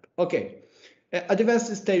startup? Okay,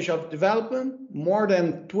 advanced stage of development, more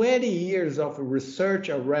than 20 years of research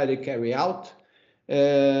already carried out.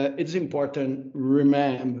 It's important to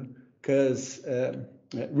remember because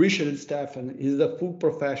Richard Stefan is the full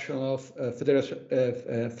professional of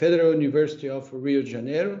Federal University of Rio de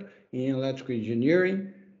Janeiro in electrical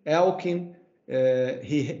engineering. Elkin,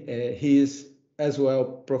 he is as well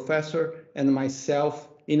professor, and myself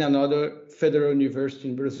in another federal university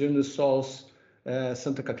in Brazil, the SOLS,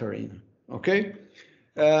 Santa Catarina. Okay.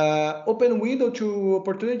 Open window to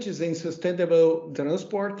opportunities in sustainable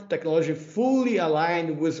transport technology, fully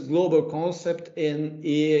aligned with global concept in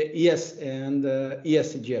ESG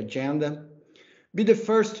agenda. Be the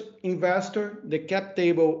first investor. The cap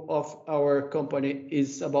table of our company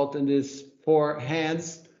is about in these four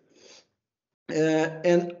hands,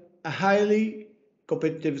 and a highly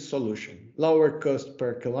competitive solution, lower cost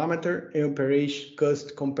per kilometer, and operation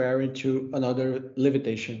cost comparing to another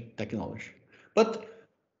levitation technology. But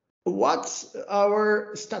what's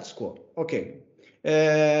our status quo? Okay,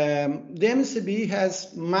 the MCB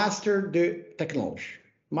has mastered the technology,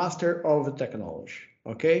 master of the technology.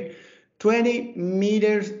 Okay, 200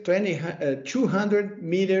 meters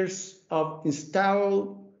of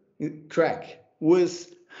installed track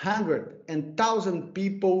with 100 and 1,000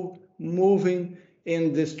 people moving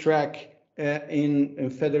in this track in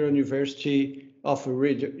Federal University of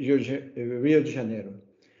Rio de Janeiro.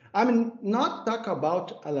 I'm not talking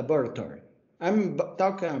about a laboratory. I'm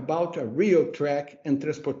talking about a real track and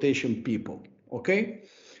transportation people, okay?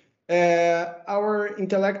 Our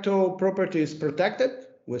intellectual property is protected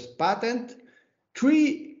with patent,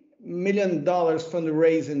 $3 million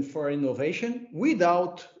fundraising for innovation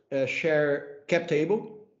without a share cap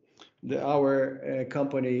table. Our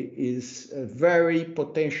company is very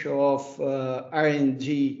potential of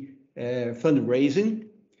R&D fundraising,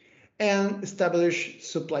 and establish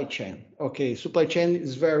supply chain. Okay, supply chain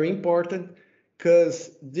is very important because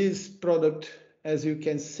this product, as you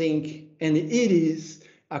can think, and it is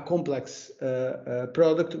a complex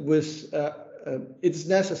product with, it's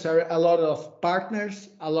necessary a lot of partners,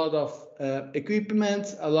 a lot of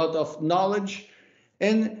equipment, a lot of knowledge,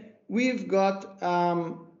 and we've got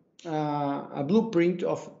a blueprint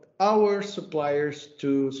of our suppliers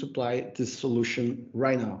to supply this solution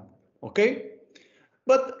right now, okay?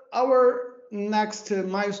 But our next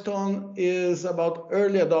milestone is about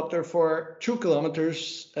early adopter for 2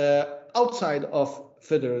 kilometers outside of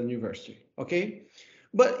Federal University, okay?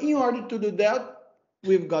 But in order to do that,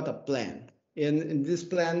 we've got a plan. And this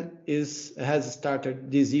plan has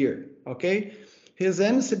started this year, okay? His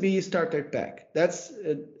MCB starter pack, that's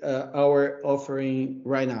our offering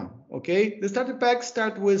right now, okay? The starter pack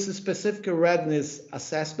starts with a specific readiness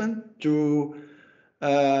assessment to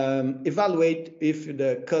evaluate if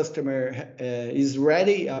the customer is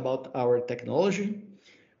ready about our technology.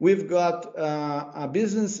 We've got a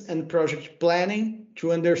business and project planning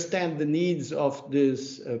to understand the needs of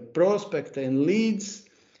this prospect and leads,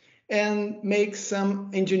 and make some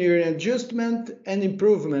engineering adjustment and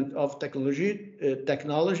improvement of technology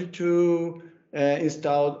to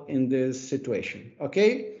install in this situation,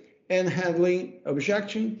 okay? And handling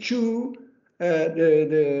objection to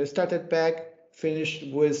the starter pack finished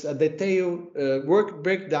with a detailed work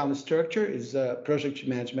breakdown structure, is a project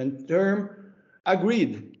management term,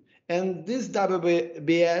 agreed. And this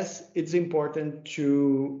WBS, it's important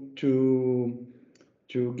to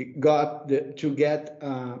get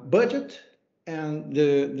budget and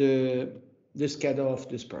the schedule of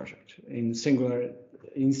this project in singular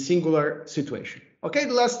situation. Okay,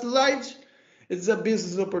 the last slide is a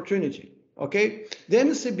business opportunity. Okay, the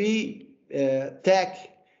MCB tech,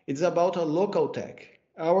 it's about a local tech.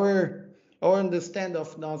 Our understanding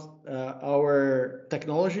of our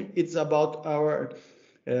technology, it's about our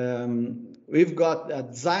we've got a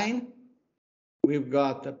design, we've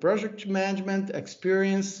got a project management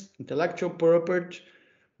experience, intellectual property,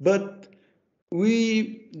 but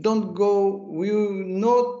we will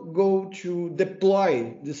not go to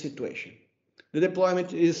deploy the situation. The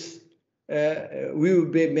deployment is will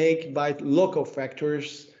be made by local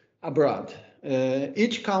factors abroad.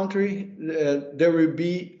 Each country, there will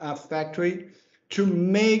be a factory to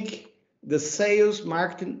make the sales,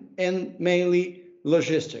 marketing, and mainly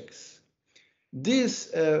logistics. This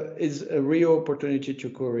is a real opportunity to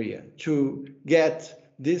Korea to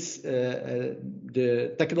get this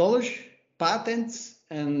the technology, patents,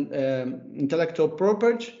 and intellectual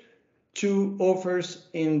property to offers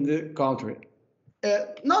in the country.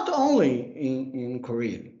 Not only in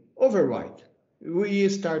Korea, overwide. We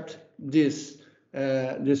start this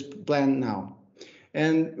this plan now,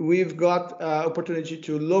 and we've got opportunity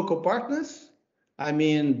to local partners. I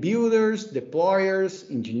mean, builders, deployers,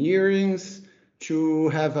 engineerings, to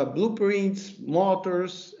have a blueprints,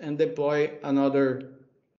 motors, and deploy another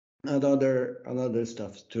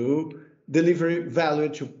stuff to deliver value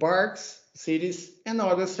to parks, cities, and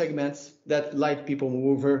other segments that light people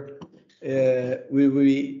mover will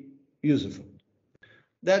be useful.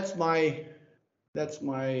 That's my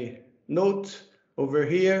note over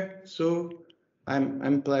here. So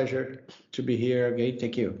I'm pleasure to be here again.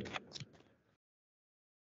 Thank you.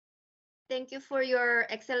 Thank you for your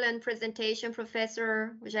excellent presentation,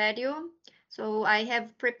 Professor Rogerio. So I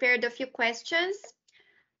have prepared a few questions.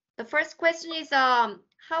 The first question is, how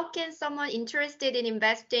can someone interested in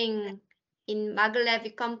investing in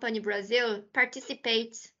Maglev Company Brazil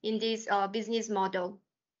participate in this business model?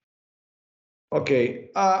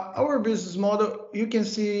 Okay, our business model, you can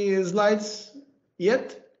see slides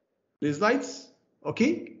yet? The slides,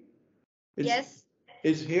 okay? Yes.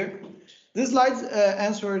 It's here. These slides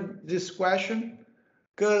answer this question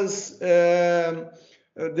because the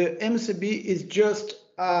MCB is just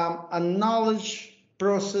a knowledge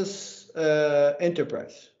process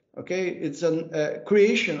enterprise. Okay, it's a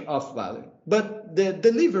creation of value, but the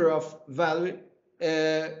delivery of value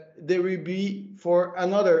there will be for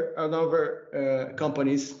another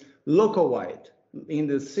companies local wide in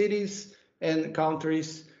the cities and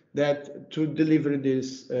countries that to deliver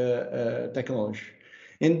this technology.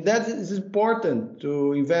 And that is important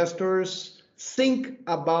to investors think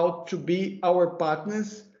about to be our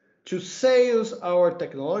partners to sales our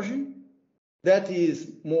technology that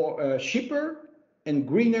is more cheaper and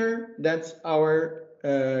greener than our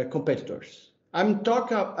competitors. I'm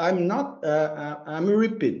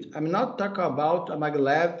repeat, I'm not talking about a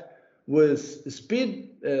Maglev with speed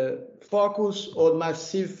focus or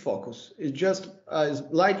massive focus. It's just a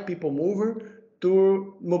light people mover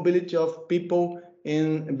to mobility of people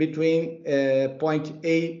in between point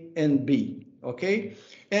A and B, okay?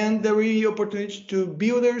 And there is opportunity to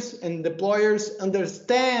builders and deployers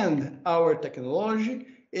understand our technology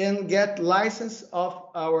and get license of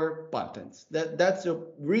our patents. That's a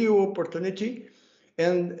real opportunity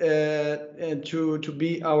and to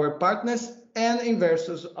be our partners and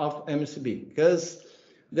investors of MCB, because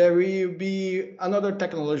there will be another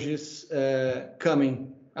technologies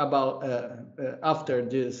coming about after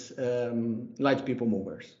this light people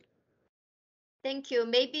movers. Thank you.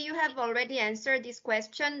 Maybe you have already answered this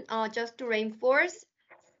question. Just to reinforce,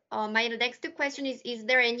 my next question is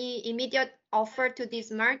there any immediate offer to this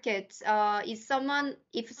market? If someone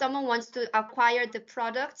wants to acquire the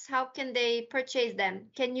products, how can they purchase them?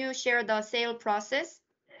 Can you share the sale process?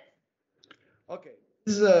 Okay,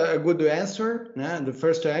 this is a good answer. The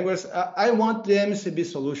first angle is I want the MCB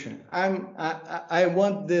solution. I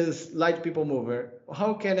want this light people mover.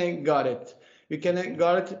 How can I got it? You can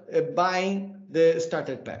got it buying the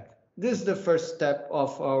starter pack. This is the first step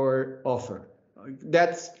of our offer.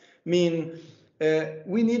 That's mean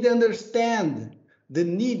we need to understand the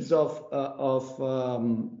needs of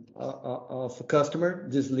customer,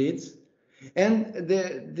 these leads, and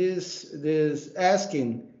this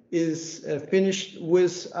asking is finished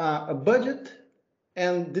with a budget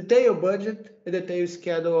and detailed budget, a detailed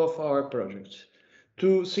schedule of our project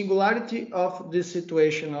to singularity of this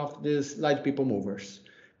situation of these light people movers,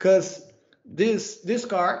 because this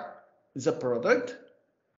car is a product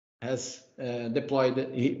has deployed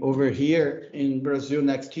over here in Brazil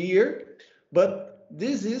next year, but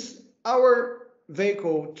this is our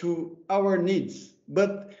vehicle to our needs.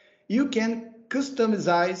 But you can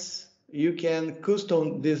customize, you can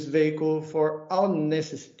custom this vehicle for our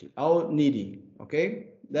necessity, our needing. Okay,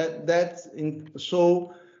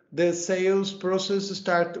 so the sales process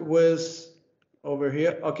start with over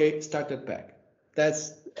here. Okay, starter pack.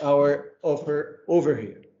 That's our offer over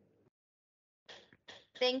here.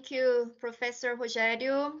 Thank you, Professor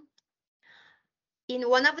Rogerio. In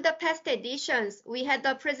one of the past editions, we had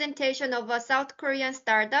a presentation of a South Korean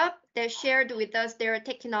startup that shared with us their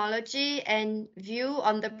technology and view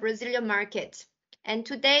on the Brazilian market. And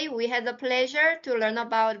today we had the pleasure to learn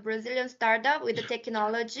about Brazilian startup with the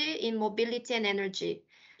technology in mobility and energy.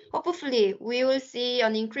 Hopefully, we will see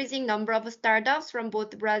an increasing number of startups from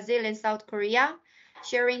both Brazil and South Korea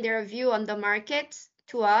sharing their view on the market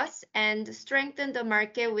to us and strengthen the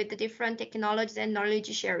market with the different technologies and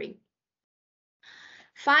knowledge sharing.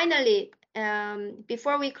 Finally,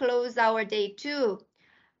 before we close our day 2,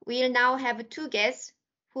 we'll now have 2 guests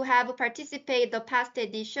who have participated in the past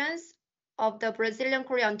editions of the Brazilian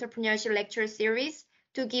Korea Entrepreneurship Lecture Series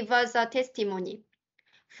to give us a testimony.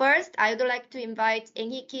 First, I would like to invite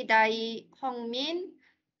Henrique Dae Hung MIn,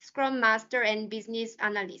 Scrum Master and Business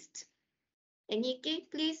Analyst. Henrique,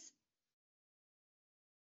 please.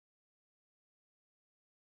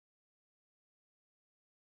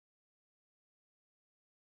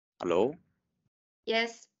 Hello.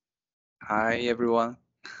 Yes. Hi, everyone.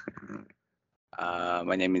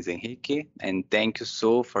 My name is Henrique, and thank you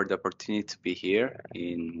so for the opportunity to be here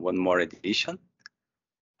in one more edition.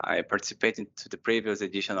 I participated to the previous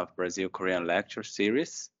edition of Brazil Korean Lecture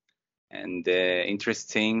Series, and the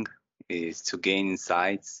interesting is to gain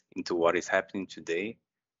insights into what is happening today,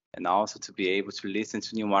 and also to be able to listen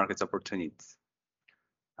to new market opportunities.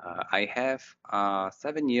 I have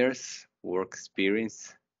 7 years work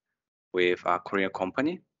experience with a Korean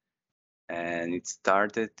company, and it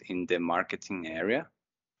started in the marketing area,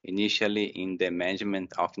 initially in the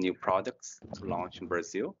management of new products to launch in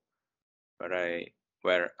Brazil,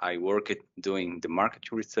 where I worked doing the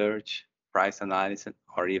market research, price analysis,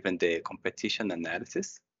 or even the competition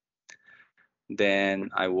analysis. Then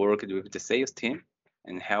I worked with the sales team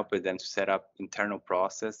and helped them to set up internal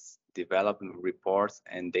process, develop reports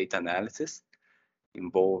and data analysis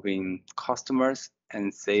involving customers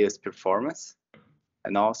and sales performance,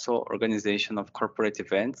 and also organization of corporate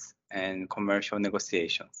events and commercial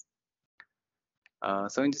negotiations.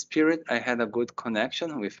 So in this period, I had a good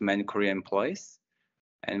connection with many Korean employees.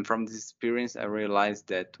 And from this experience, I realized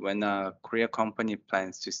that when a Korean company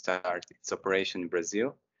plans to start its operation in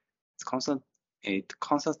Brazil, it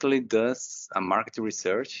constantly does a market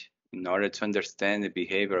research in order to understand the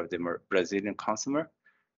behavior of the Brazilian consumer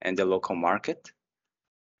and the local market.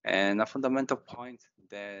 And a fundamental point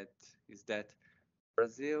is that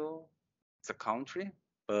Brazil is a country,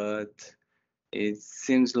 but it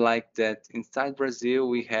seems like that inside Brazil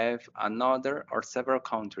we have another or several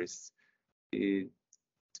countries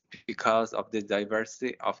because of the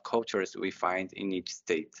diversity of cultures we find in each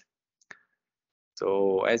state.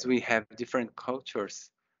 So as we have different cultures,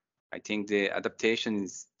 I think the adaptation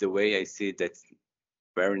is the way I see that's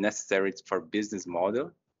very necessary for business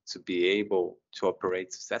model to be able to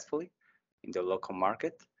operate successfully in the local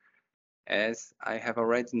market. As I have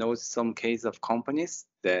already noticed some cases of companies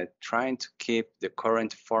that trying to keep the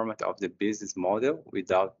current format of the business model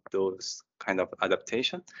without those kind of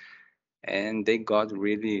adaptation, and they got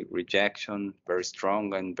really rejection very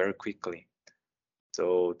strong and very quickly.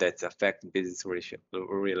 So that affects business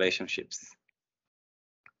relationships.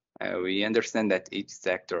 We understand that each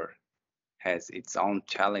sector has its own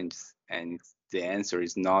challenges and the answer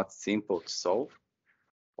is not simple to solve.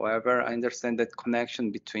 However, I understand that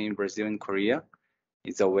connection between Brazil and Korea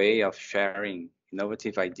is a way of sharing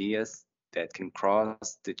innovative ideas that can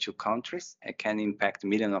cross the two countries and can impact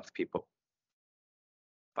millions of people.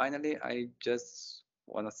 Finally, I just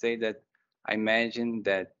want to say that I imagine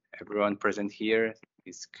that everyone present here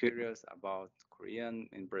is curious about Korean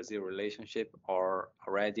and Brazil relationship or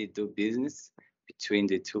already do business between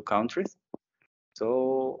the two countries.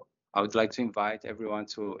 So I would like to invite everyone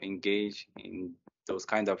to engage in those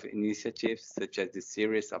kind of initiatives, such as this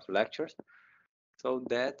series of lectures, so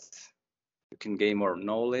that you can gain more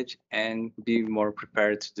knowledge and be more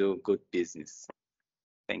prepared to do good business.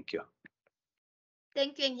 Thank you.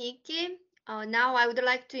 Thank you, Henrique. Now I would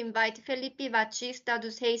like to invite Felipe Batista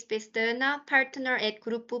dos Reis Pestana, partner at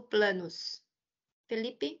Grupo Planus.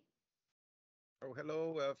 Felipe? Oh,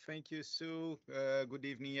 hello. Thank you, Sue. Good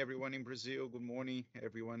evening, everyone in Brazil. Good morning,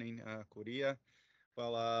 everyone in Korea.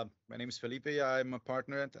 Well, my name is Felipe. I'm a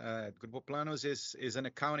partner at Grupo Planus. Is an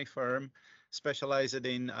accounting firm specialized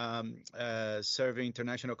in serving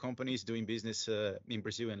international companies doing business in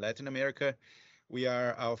Brazil and Latin America. We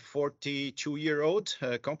are a 42-year-old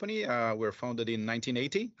company. We're founded in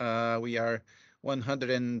 1980. We are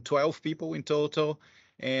 112 people in total,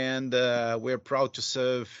 and we're proud to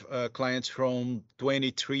serve clients from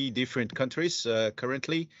 23 different countries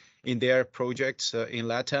currently in their projects in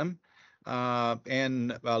LATAM.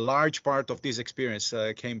 And a large part of this experience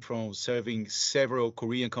came from serving several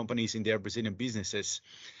Korean companies in their Brazilian businesses.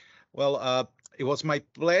 Well, it was my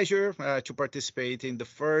pleasure to participate in the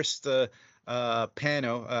first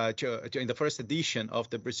panel, in the first edition of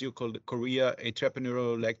the Brazil Korea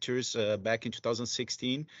Entrepreneurial Lectures back in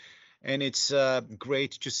 2016. And it's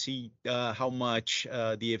great to see how much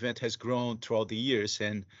the event has grown throughout the years.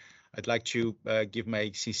 And I'd like to give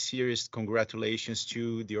my sincerest congratulations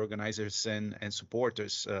to the organizers and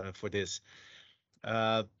supporters for this.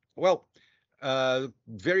 Uh, well,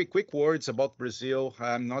 very quick words about Brazil.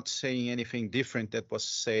 I'm not saying anything different that was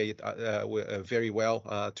said very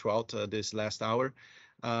well throughout this last hour.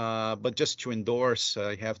 But just to endorse,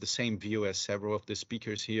 I have the same view as several of the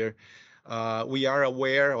speakers here. We are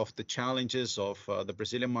aware of the challenges of the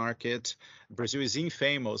Brazilian market. Brazil is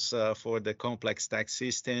infamous for the complex tax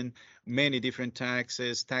system, many different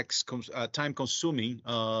taxes, time-consuming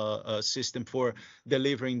system for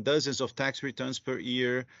delivering dozens of tax returns per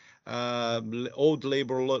year, old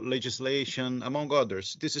labor legislation, among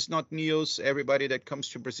others. This is not news. Everybody that comes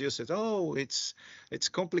to Brazil says, "Oh, it's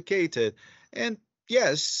complicated," and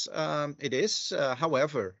yes, it is.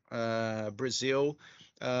 However, Brazil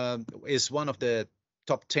is one of the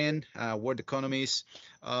top 10 world economies.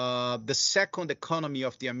 The second economy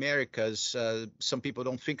of the Americas, some people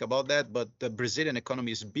don't think about that, but the Brazilian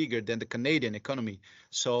economy is bigger than the Canadian economy.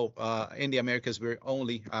 So in the Americas, we're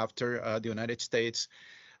only after the United States.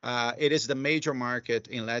 It is the major market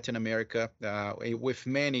in Latin America with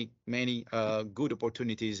many good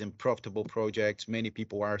opportunities and profitable projects. Many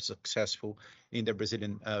people are successful in their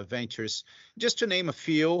Brazilian ventures. Just to name a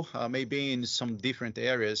few, maybe in some different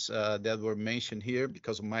areas that were mentioned here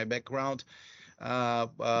because of my background.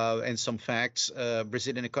 And some facts,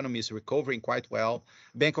 Brazilian economy is recovering quite well.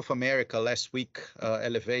 Bank of America last week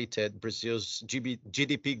elevated Brazil's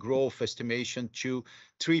GDP growth estimation to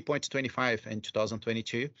 3.25 in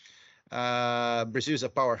 2022. Brazil is a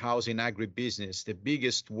powerhouse in agribusiness, the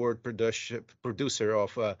biggest world producer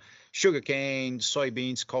of sugarcane,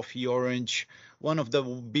 soybeans, coffee, orange, one of the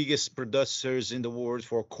biggest producers in the world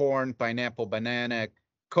for corn, pineapple, banana,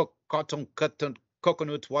 cotton,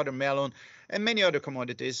 coconut, watermelon, and many other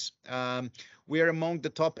commodities. We are among the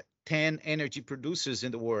top 10 energy producers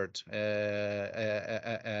in the world.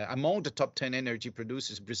 Among the top 10 energy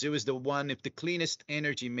producers, Brazil is the one with the cleanest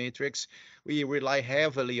energy matrix. We rely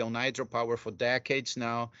heavily on hydropower for decades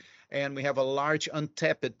now, and we have a large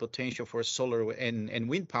untapped potential for solar and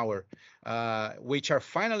wind power, which are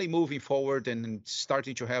finally moving forward and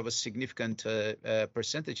starting to have a significant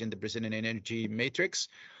percentage in the Brazilian energy matrix.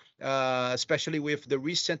 Especially with the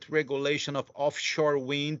recent regulation of offshore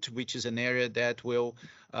wind, which is an area that will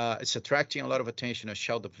it's attracting a lot of attention and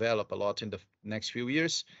shall develop a lot in the next few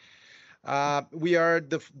years. We are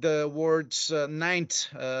the world's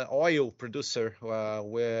ninth oil producer,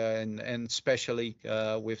 and especially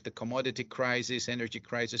with the commodity crisis, energy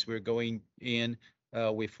crisis we're going in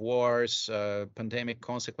with wars, pandemic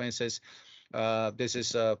consequences. This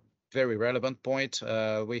is a very relevant point.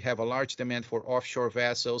 We have a large demand for offshore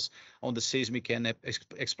vessels on the seismic and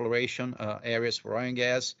exploration areas for oil and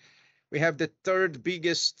gas. We have the third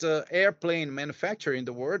biggest airplane manufacturer in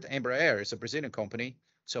the world. Embraer is a Brazilian company.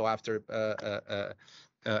 So after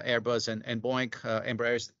Airbus and Boeing,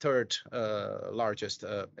 Embraer is the third largest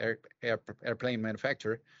airplane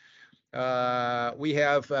manufacturer. We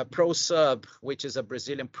have ProSub, which is a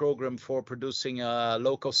Brazilian program for producing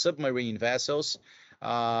local submarine vessels,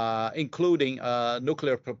 including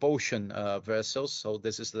nuclear propulsion vessels. So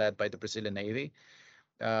this is led by the Brazilian Navy.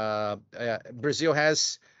 Brazil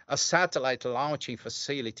has a satellite launching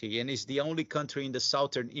facility and is the only country in the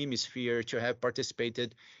southern hemisphere to have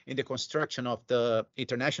participated in the construction of the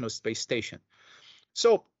International Space Station.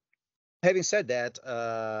 So having said that,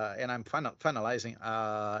 and I'm finalizing,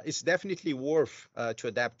 it's definitely worth to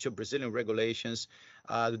adapt to Brazilian regulations,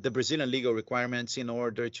 the Brazilian legal requirements in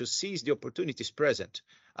order to seize the opportunities present.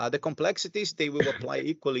 The complexities, they will apply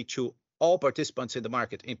equally to all participants in the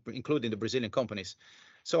market, including the Brazilian companies.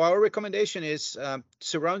 So our recommendation is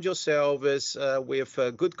surround yourselves with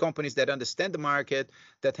good companies that understand the market,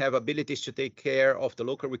 that have abilities to take care of the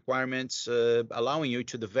local requirements, allowing you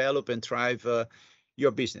to develop and thrive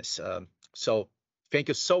your business. So thank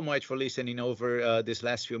you so much for listening over these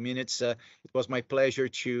last few minutes. It was my pleasure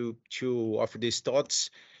to offer these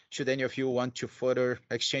thoughts. Should any of you want to further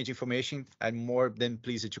exchange information, I'm more than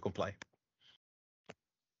pleased to comply.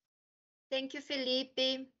 Thank you,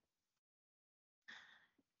 Felipe.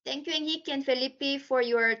 Thank you, Henrique and Felipe, for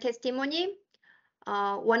your testimony.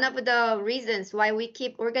 One of the reasons why we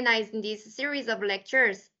keep organizing this series of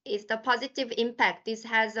lectures is the positive impact this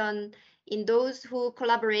has in those who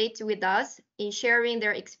collaborate with us in sharing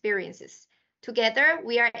their experiences. Together,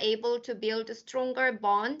 we are able to build a stronger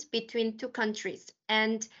bond between two countries,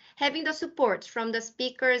 and having the support from the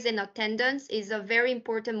speakers and attendants is a very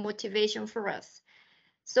important motivation for us.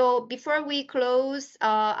 So before we close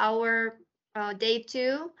our day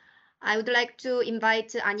 2, I would like to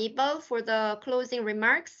invite Anibal for the closing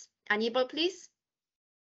remarks. Anibal, please.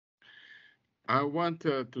 I want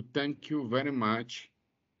to thank you very much,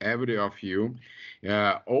 every of you.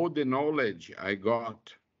 All the knowledge I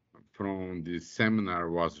got from this seminar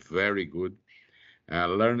was very good. I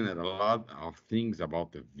learned a lot of things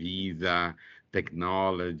about the visa,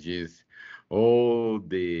 technologies, all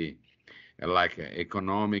the like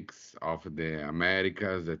economics of the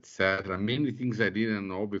Americas, etc. Many things I didn't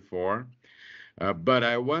know before. But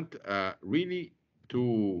I want really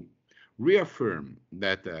to reaffirm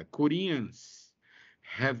that Koreans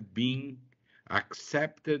have been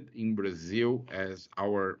accepted in Brazil as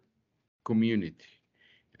our community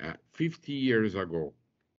 50 years ago.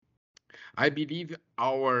 I believe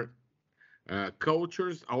our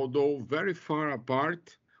cultures, although very far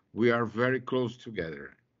apart, we are very close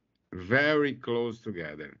together, very close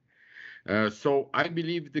together. So I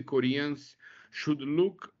believe the Koreans should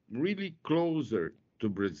look really closer to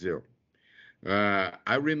Brazil.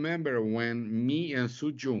 I remember when me and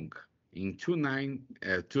Soo-jung in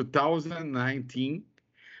 2019,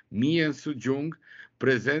 me and Soo-jung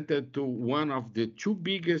presented to one of the two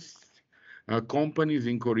biggest companies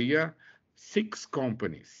in Korea, 6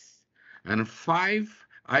 companies, and 5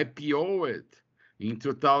 IPO'd in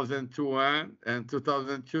 2001 and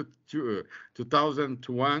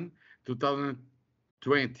 2001,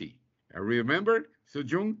 2020. I remember,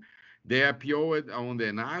 Soo-jung? They IPO'd on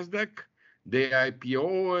the Nasdaq, they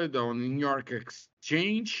IPO'd on New York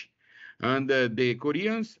Exchange, and the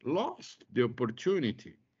Koreans lost the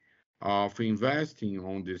opportunity of investing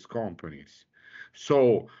on these companies.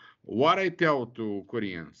 So what I tell to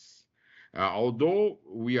Koreans, although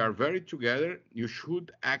we are very together, you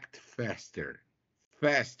should act faster,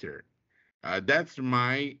 faster. That's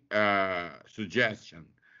my suggestion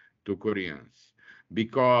to Koreans,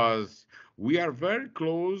 because we are very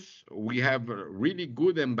close. We have really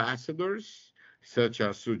good ambassadors, such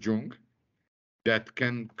as Soo-jung, that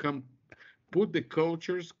can come put the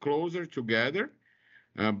cultures closer together,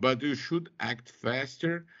 but you should act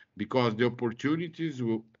faster because the opportunities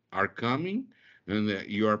are coming, and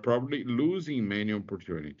you are probably losing many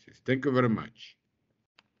opportunities. Thank you very much.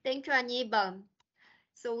 Thank you, Anibal.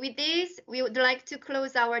 So with this, we would like to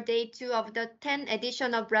close our day 2 of the 10th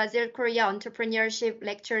edition of Brazil-Korea Entrepreneurship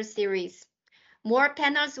Lecture Series. More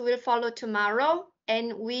panels will follow tomorrow,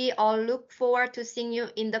 and we all look forward to seeing you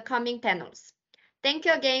in the coming panels. Thank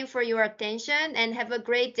you again for your attention, and have a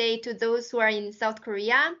great day to those who are in South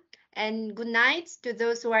Korea, and good night to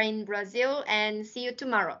those who are in Brazil, and see you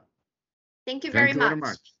tomorrow. Thank you very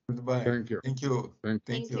much. Goodbye. Thank you. Thank you. Thank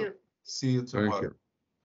you. Thank you. See you tomorrow. Thank you.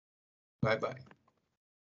 Bye-bye.